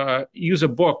to use a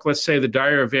book, let's say the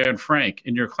Diary of Anne Frank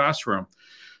in your classroom.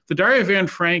 The Diary of Anne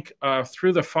Frank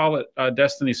through the Follett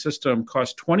Destiny system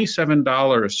costs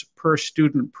 $27 per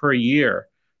student per year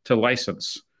to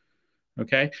license.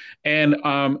 Okay, and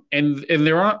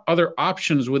there are other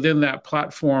options within that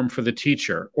platform for the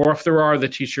teacher, or if there are, the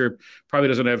teacher probably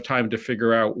doesn't have time to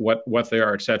figure out what they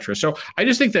are, et cetera. So I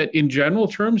just think that in general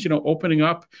terms, opening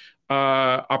up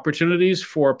opportunities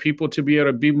for people to be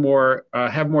able to be more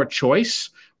have more choice.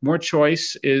 More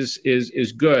choice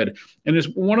is good. And there's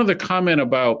one other comment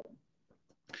about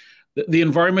the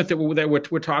environment that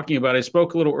we're talking about. I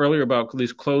spoke a little earlier about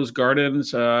these closed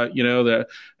gardens, the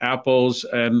Apples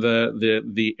and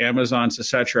the Amazons,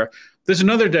 etc. There's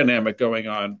another dynamic going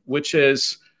on, which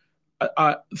is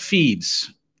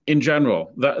feeds in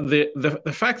general.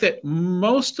 The fact that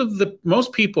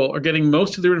most people are getting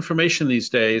most of their information these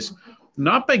days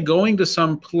not by going to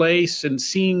some place and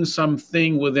seeing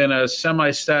something within a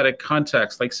semi-static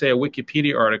context, like, say, a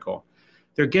Wikipedia article.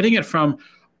 They're getting it from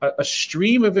a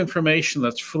stream of information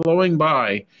that's flowing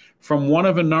by from one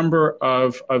of a number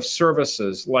of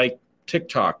services like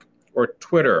TikTok or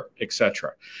Twitter,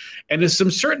 etc. And there's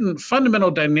some certain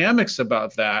fundamental dynamics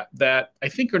about that I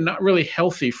think are not really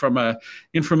healthy from an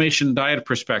information diet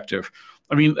perspective.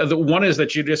 I mean, the one is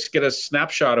that you just get a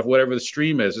snapshot of whatever the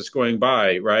stream is that's going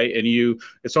by, right? And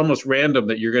it's almost random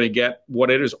that you're going to get what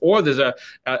it is. Or there's a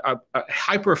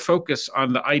hyper focus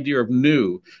on the idea of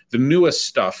new. The newest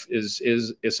stuff is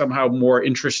somehow more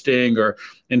interesting or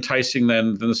enticing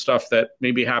than the stuff that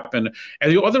maybe happened.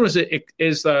 And the other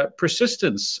is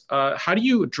persistence. How do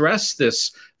you address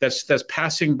this that's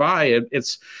passing by?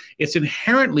 It's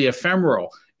inherently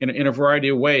ephemeral in a variety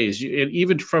of ways.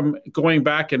 Even from going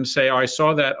back and say, oh, I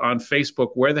saw that on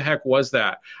Facebook, where the heck was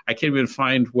that? I can't even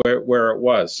find where it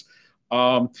was.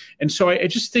 And so I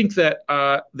just think that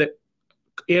that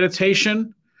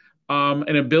annotation,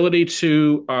 an ability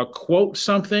to quote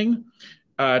something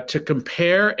to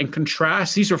compare and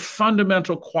contrast. These are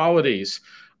fundamental qualities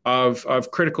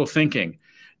of critical thinking.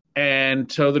 And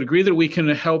so the degree that we can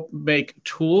help make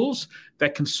tools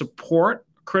that can support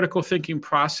critical thinking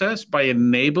process by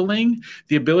enabling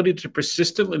the ability to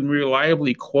persistently and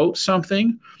reliably quote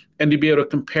something and to be able to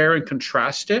compare and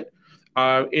contrast it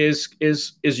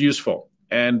is useful.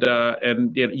 And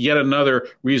yet another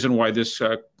reason why this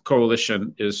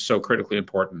coalition is so critically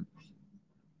important.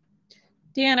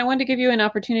 Dan, I wanted to give you an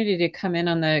opportunity to come in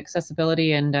on the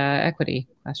accessibility and equity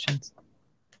questions.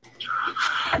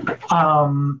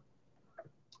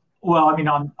 Well, I mean,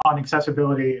 on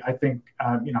accessibility, I think,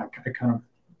 you know, I kind of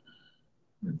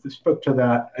spoke to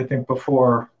that, I think,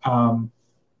 before.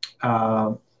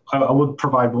 I would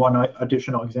provide one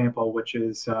additional example, which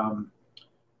is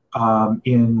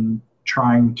in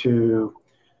trying to,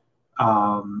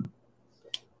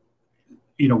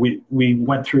 you know, we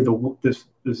went through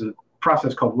there's a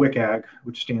process called WCAG,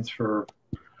 which stands for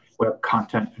Web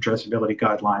Content Addressability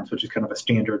Guidelines, which is kind of a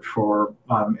standard for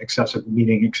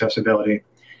meeting accessibility.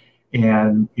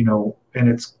 And, you know, and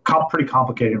it's pretty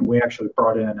complicated. We actually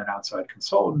brought in an outside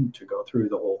consultant to go through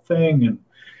the whole thing and,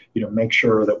 you know, make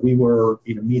sure that we were,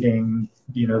 you know, meeting,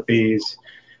 you know, these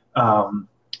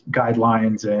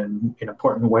guidelines in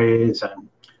important ways.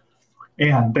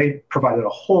 And they provided a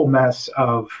whole mess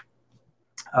of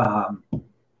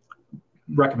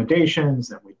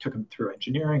recommendations, and we took them through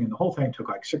engineering, and the whole thing took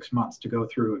like 6 months to go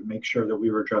through and make sure that we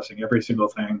were addressing every single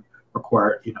thing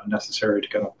required, you know, necessary to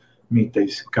kind of meet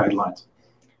these guidelines.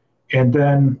 And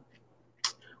then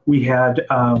we had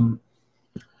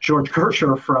George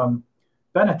Gersher from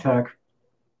Benetech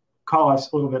call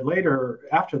us a little bit later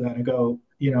after that and go,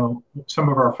 you know, some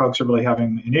of our folks are really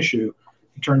having an issue.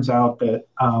 It turns out that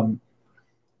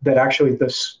that actually the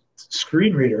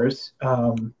screen readers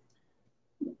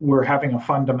were having a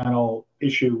fundamental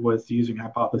issue with using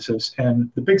Hypothesis.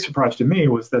 And the big surprise to me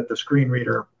was that the screen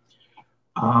reader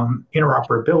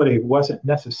interoperability wasn't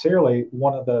necessarily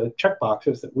one of the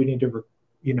checkboxes that we need to,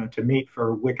 you know, to meet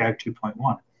for WCAG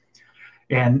 2.1.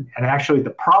 And actually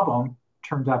the problem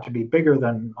turns out to be bigger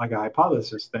than like a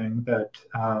hypothesis thing, that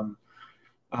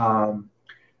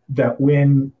that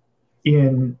when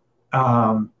in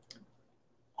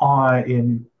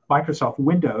Microsoft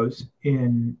Windows,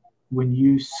 when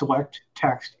you select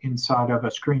text inside of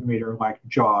a screen reader like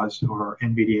JAWS or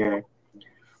NVDA,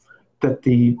 that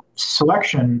the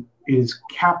selection is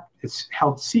it's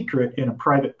held secret in a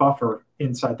private buffer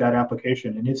inside that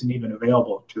application and isn't even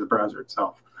available to the browser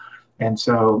itself. And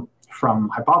so from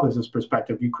Hypothesis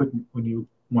perspective, you couldn't, when you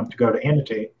want to go to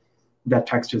annotate, that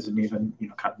text isn't even, you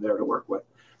know, kind of there to work with.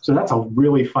 So that's a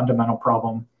really fundamental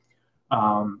problem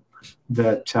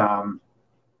that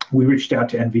we reached out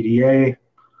to NVDA.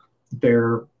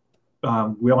 They're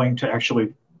willing to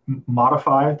actually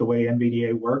modify the way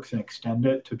NVDA works and extend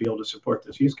it to be able to support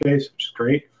this use case, which is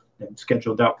great, and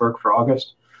scheduled that work for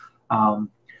August.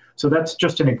 So that's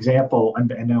just an example,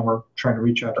 and now we're trying to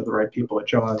reach out to the right people at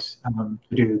JAWS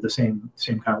to do the same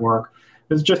kind of work.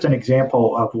 This is just an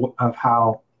example of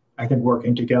how I think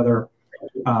working together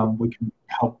we can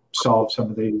help solve some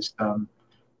of these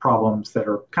problems that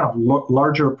are kind of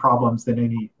larger problems than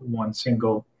any one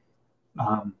single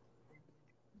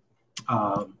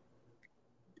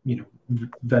you know,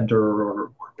 vendor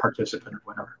or participant or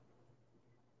whatever.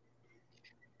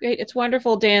 Great. It's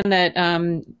wonderful, Dan, that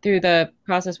through the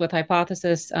process with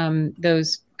Hypothesis,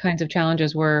 those kinds of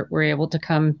challenges were able to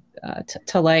come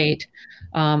to light.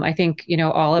 I think, you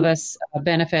know, all of us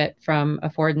benefit from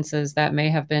affordances that may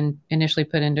have been initially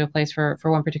put into place for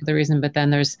one particular reason, but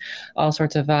then there's all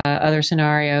sorts of other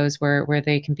scenarios where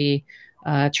they can be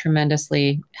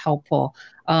tremendously helpful.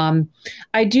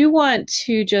 I do want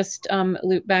to just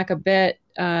loop back a bit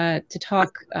to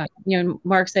talk, you know,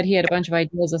 Mark said he had a bunch of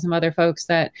ideas of some other folks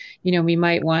that, you know, we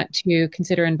might want to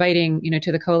consider inviting, you know,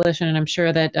 to the coalition. And I'm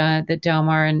sure that that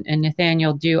Delmar and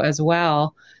Nathaniel do as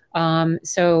well.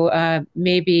 So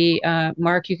maybe,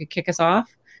 Mark, you could kick us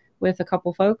off with a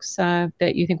couple folks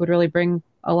that you think would really bring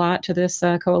a lot to this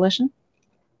coalition.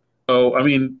 Oh, I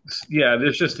mean, yeah,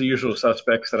 there's just the usual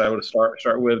suspects that I would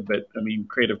start with, but I mean,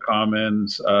 Creative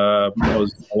Commons,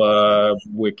 Mozilla,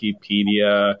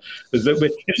 Wikipedia. But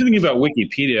interesting thing about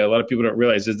Wikipedia, a lot of people don't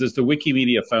realize, is there's the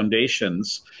Wikimedia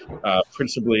foundations,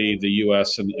 principally the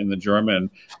U.S. and the German,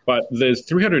 but there's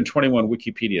 321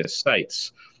 Wikipedia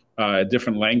sites,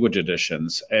 different language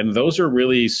editions, and those are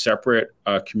really separate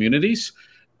communities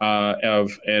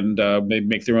they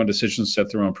make their own decisions, set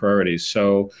their own priorities.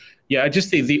 So. Yeah, just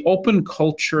the open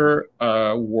culture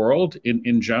world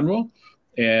in general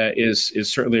is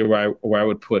certainly where I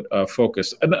would put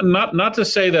focus. And not to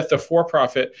say that the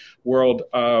for-profit world,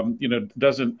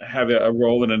 doesn't have a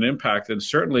role and an impact, and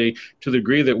certainly to the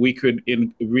degree that we could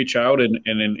reach out and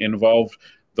involve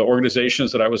the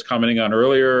organizations that I was commenting on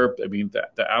earlier. I mean,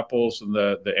 the Apples and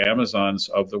the Amazons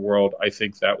of the world. I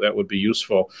think that would be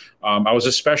useful. I was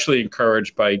especially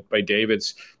encouraged by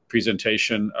David's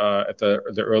presentation at the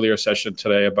earlier session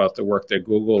today about the work that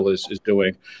Google is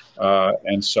doing,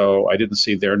 and so I didn't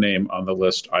see their name on the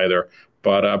list either.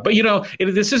 But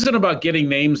this isn't about getting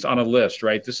names on a list,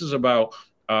 right? This is about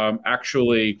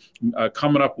actually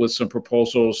coming up with some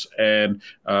proposals and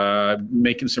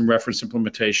making some reference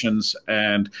implementations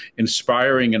and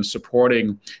inspiring and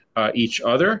supporting each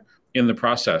other in the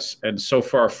process. And so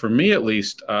far, for me at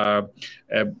least,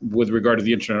 with regard to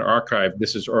the Internet Archive,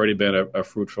 this has already been a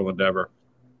fruitful endeavor.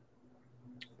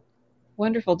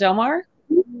 Wonderful. Delmar?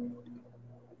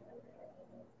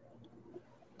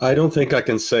 I don't think I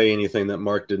can say anything that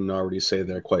Mark didn't already say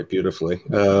there quite beautifully.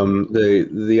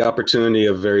 The opportunity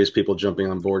of various people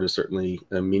jumping on board is certainly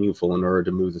meaningful in order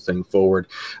to move the thing forward.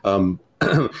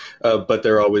 But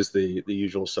there are always the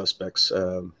usual suspects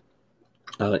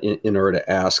in order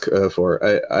to ask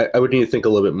for. I would need to think a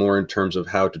little bit more in terms of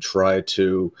how to try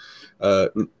to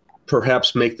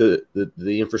perhaps make the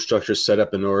infrastructure set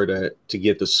up in order to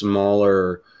get the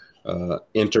smaller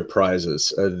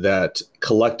enterprises that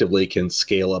collectively can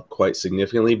scale up quite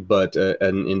significantly, but at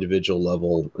an individual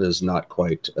level is not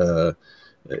quite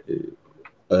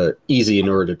easy in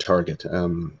order to target.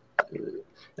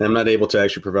 And I'm not able to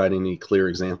actually provide any clear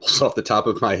examples off the top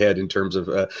of my head in terms of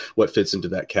what fits into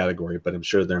that category, but I'm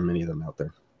sure there are many of them out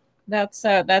there. That's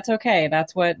okay.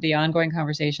 That's what the ongoing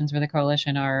conversations for the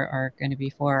coalition are going to be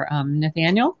for.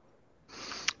 Nathaniel?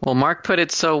 Well, Mark put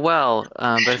it so well,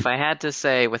 but if I had to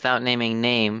say, without naming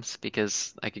names,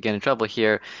 because I could get in trouble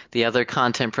here, the other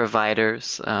content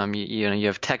providers, you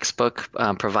have textbook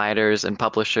providers and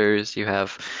publishers, you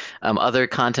have other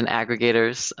content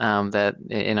aggregators that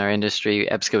in our industry,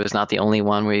 EBSCO is not the only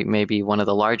one. We may be one of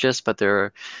the largest, but there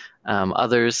are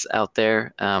others out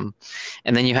there. And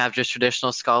then you have just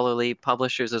traditional scholarly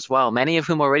publishers as well, many of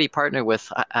whom already partner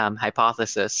with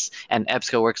Hypothesis, and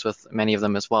EBSCO works with many of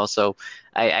them as well. So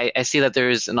I see that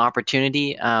there is an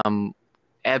opportunity.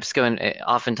 EBSCO, and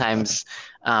oftentimes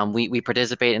we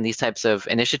participate in these types of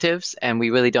initiatives, and we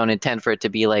really don't intend for it to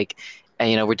be like,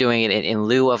 we're doing it in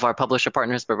lieu of our publisher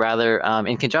partners, but rather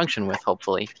in conjunction with,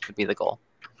 hopefully, would be the goal.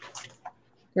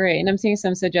 Great, and I'm seeing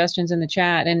some suggestions in the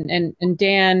chat. And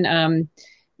Dan,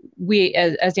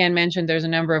 as Dan mentioned, there's a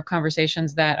number of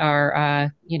conversations that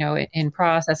are in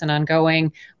process and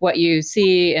ongoing. What you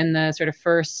see in the sort of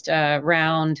first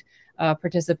round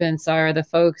participants are the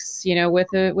folks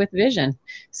with vision.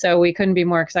 So we couldn't be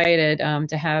more excited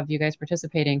to have you guys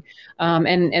participating.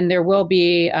 And there will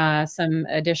be some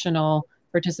additional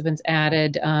participants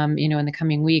added in the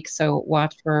coming weeks. So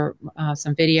watch for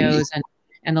some videos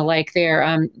and the like there.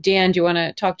 Dan, do you want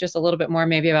to talk just a little bit more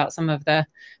maybe about some of the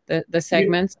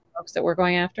segments of folks that we're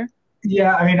going after?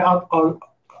 Yeah, I mean, I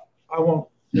won't,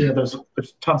 there's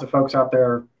tons of folks out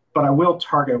there, but I will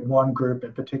target one group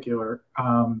in particular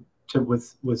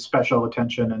with special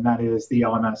attention, and that is the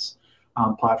LMS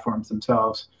platforms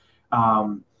themselves.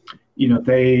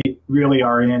 They really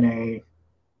are in a,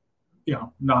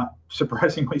 not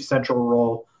surprisingly central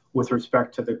role with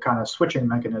respect to the kind of switching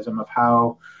mechanism of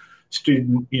how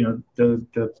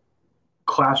the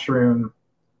classroom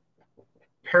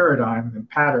paradigm and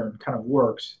pattern kind of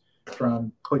works,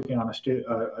 from clicking on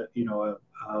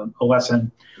a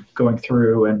lesson, going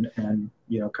through and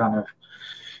kind of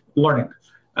learning.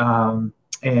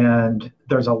 And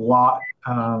there's a lot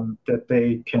that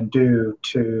they can do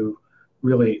to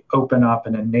really open up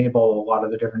and enable a lot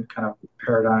of the different kind of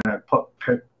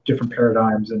different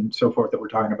paradigms and so forth that we're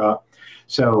talking about.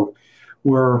 So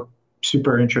we're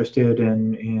super interested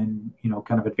in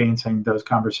kind of advancing those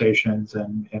conversations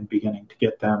and beginning to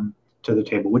get them to the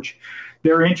table, which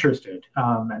they're interested.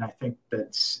 And I think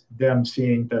that's them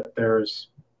seeing that there's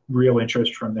real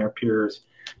interest from their peers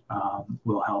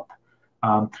will help.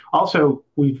 Also,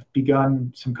 we've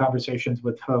begun some conversations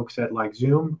with folks at like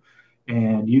Zoom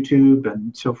and YouTube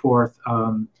and so forth,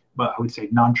 but I would say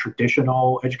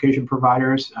non-traditional education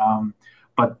providers,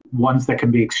 but ones that can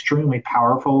be extremely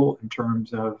powerful in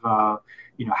terms of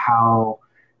how,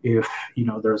 if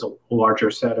there's a larger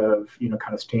set of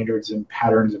kind of standards and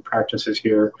patterns and practices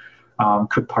here,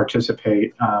 could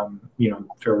participate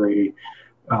very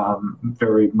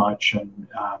much in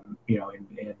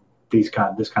this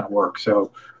kind of work.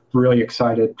 So really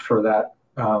excited for that,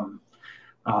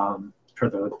 for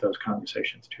those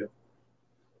conversations too.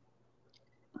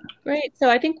 Great. So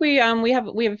I think we have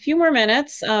a few more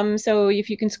minutes. So if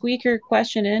you can squeak your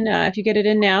question in, if you get it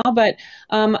in now, but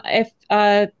if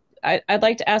I'd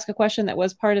like to ask a question that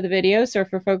was part of the video. So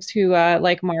for folks who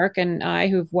like Mark and I,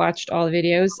 who've watched all the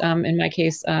videos, in my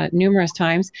case, numerous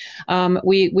times,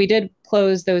 we did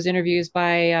close those interviews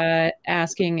by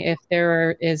asking if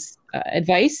there is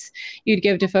advice you'd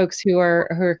give to folks who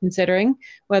are considering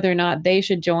whether or not they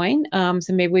should join.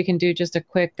 So maybe we can do just a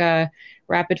quick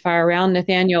rapid fire round.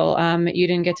 Nathaniel, you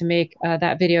didn't get to make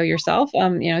that video yourself.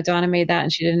 Donna made that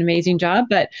and she did an amazing job.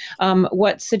 But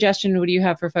what suggestion would you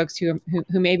have for folks who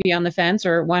may be on the fence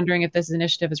or wondering if this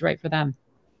initiative is right for them?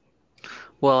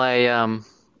 Well,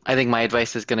 I think my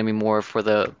advice is going to be more for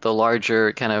the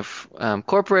larger kind of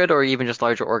corporate or even just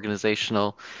larger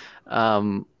organizational,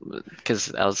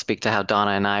 because I'll speak to how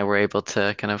Donna and I were able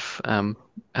to kind of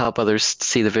help others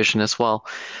see the vision as well.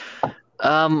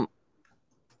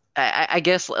 I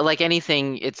guess like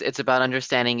anything, it's about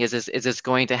understanding is this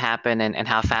going to happen, and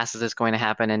how fast is this going to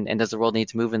happen, and does the world need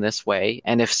to move in this way?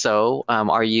 And if so,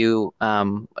 are you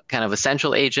kind of a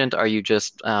central agent? Are you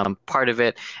just part of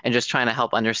it and just trying to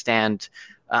help understand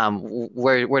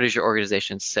where does your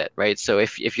organization sit, right? So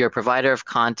if you're a provider of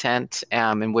content,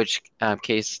 in which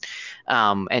case,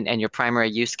 and your primary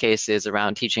use case is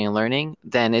around teaching and learning,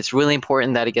 then it's really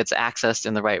important that it gets accessed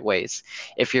in the right ways.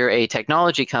 If you're a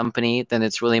technology company, then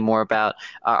it's really more about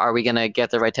are we going to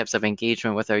get the right types of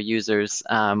engagement with our users,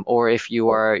 or if you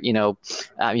are, you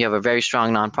have a very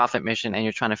strong nonprofit mission and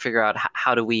you're trying to figure out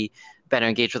how do we better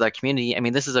engage with our community. I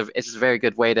mean, it's a very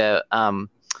good way to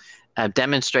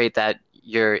demonstrate that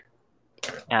you're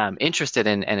interested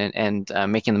in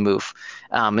making the move.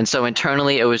 And so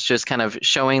internally, it was just kind of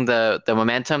showing the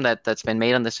momentum that's been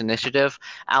made on this initiative,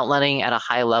 outlining at a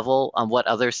high level on what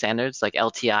other standards like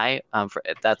LTI,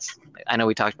 I know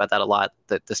we talked about that a lot,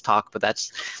 this talk, but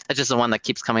that's just the one that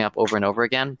keeps coming up over and over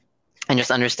again. And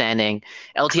just understanding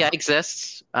LTI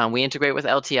exists. We integrate with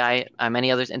LTI.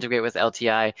 Many others integrate with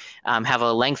LTI. Have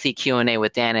a lengthy Q&A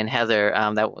with Dan and Heather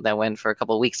that went for a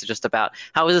couple of weeks, just about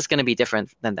how is this going to be different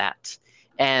than that,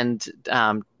 and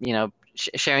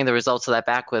sharing the results of that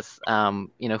back with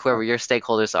whoever your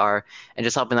stakeholders are, and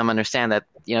just helping them understand that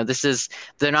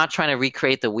they're not trying to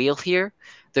recreate the wheel here.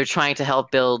 They're trying to help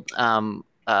build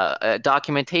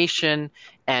documentation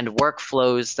and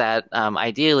workflows that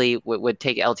ideally would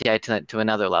take LTI to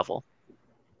another level.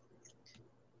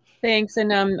 Thanks.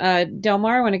 And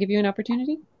Delmar, I want to give you an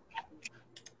opportunity.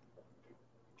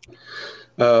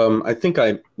 I think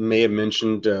I may have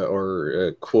mentioned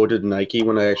or quoted Nike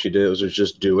when I actually did it. Was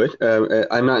just do it.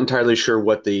 I'm not entirely sure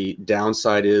what the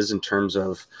downside is in terms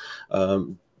of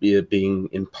being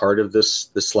in part of the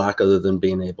Slack, other than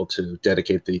being able to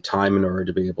dedicate the time in order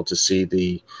to be able to see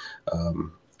the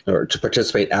or to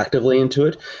participate actively into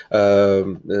it.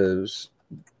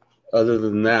 Other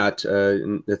than that,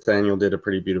 Nathaniel did a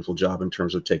pretty beautiful job in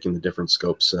terms of taking the different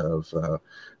scopes of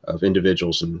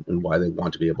individuals and why they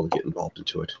want to be able to get involved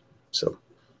into it. So,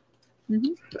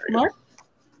 Mark?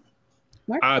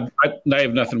 I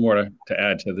have nothing more to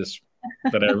add to this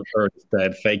that I've already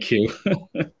said. Thank you.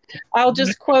 I'll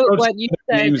just quote what you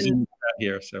said.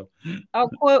 I'll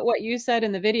quote what you said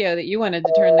in the video, that you wanted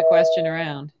to turn the question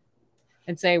around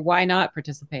and say, why not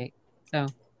participate? So,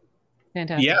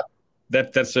 fantastic. Yeah.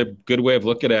 That's a good way of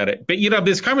looking at it. But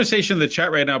this conversation in the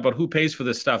chat right now about who pays for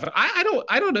this stuff, I don't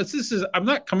know. I'm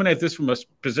not coming at this from a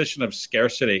position of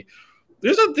scarcity.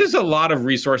 There's a lot of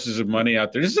resources and money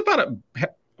out there. This is about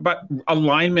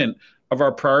alignment of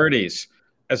our priorities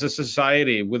as a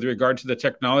society with regard to the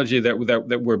technology that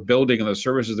we're building and the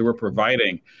services that we're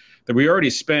providing, that we already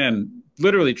spend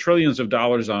literally trillions of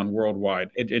dollars on worldwide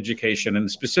education,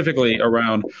 and specifically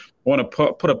around, I want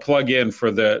to put a plug in for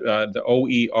the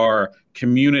OER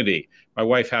community. My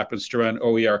wife happens to run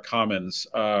OER Commons,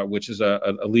 which is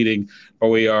a leading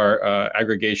OER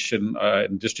aggregation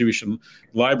and distribution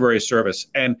library service.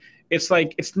 And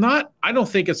I don't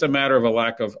think it's a matter of a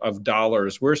lack of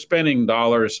dollars. We're spending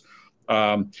dollars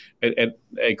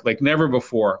like never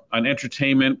before on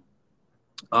entertainment,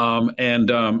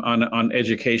 and on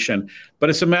education, but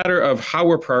it's a matter of how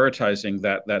we're prioritizing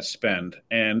that spend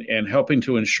and helping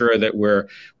to ensure that we're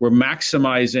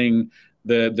maximizing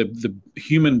the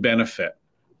human benefit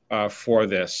for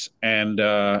this, and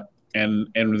that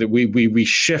we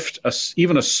shift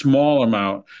even a small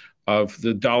amount of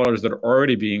the dollars that are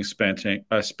already being spent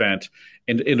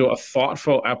into a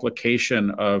thoughtful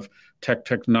application of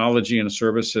technology and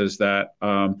services that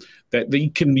they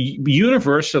can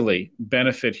universally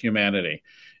benefit humanity.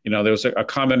 There was a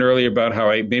comment earlier about how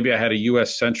maybe I had a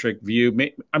U.S. centric view.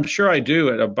 I'm sure I do,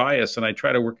 a bias, and I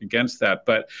try to work against that.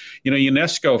 But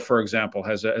UNESCO, for example,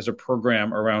 has a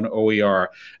program around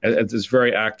OER. It's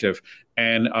very active,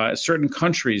 and certain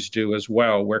countries do as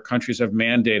well, where countries have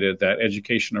mandated that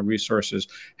educational resources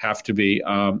have to be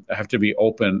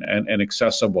open and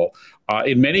accessible.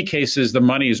 In many cases, the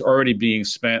money is already being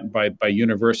spent by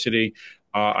university.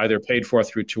 Either paid for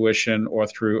through tuition or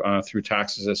through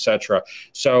taxes, etc.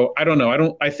 So I don't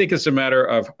know. I think it's a matter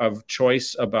of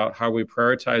choice about how we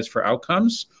prioritize for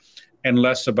outcomes, and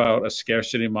less about a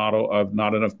scarcity model of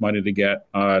not enough money to get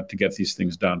these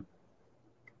things done.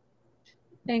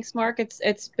 Thanks, Mark.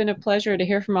 It's been a pleasure to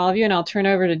hear from all of you, and I'll turn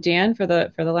over to Dan for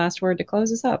the last word to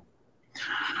close us up.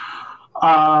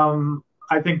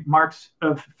 I think Mark's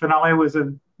finale was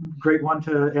a great one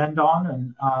to end on,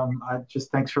 and I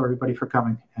just thanks for everybody for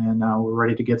coming, and we're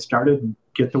ready to get started and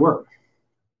get to work.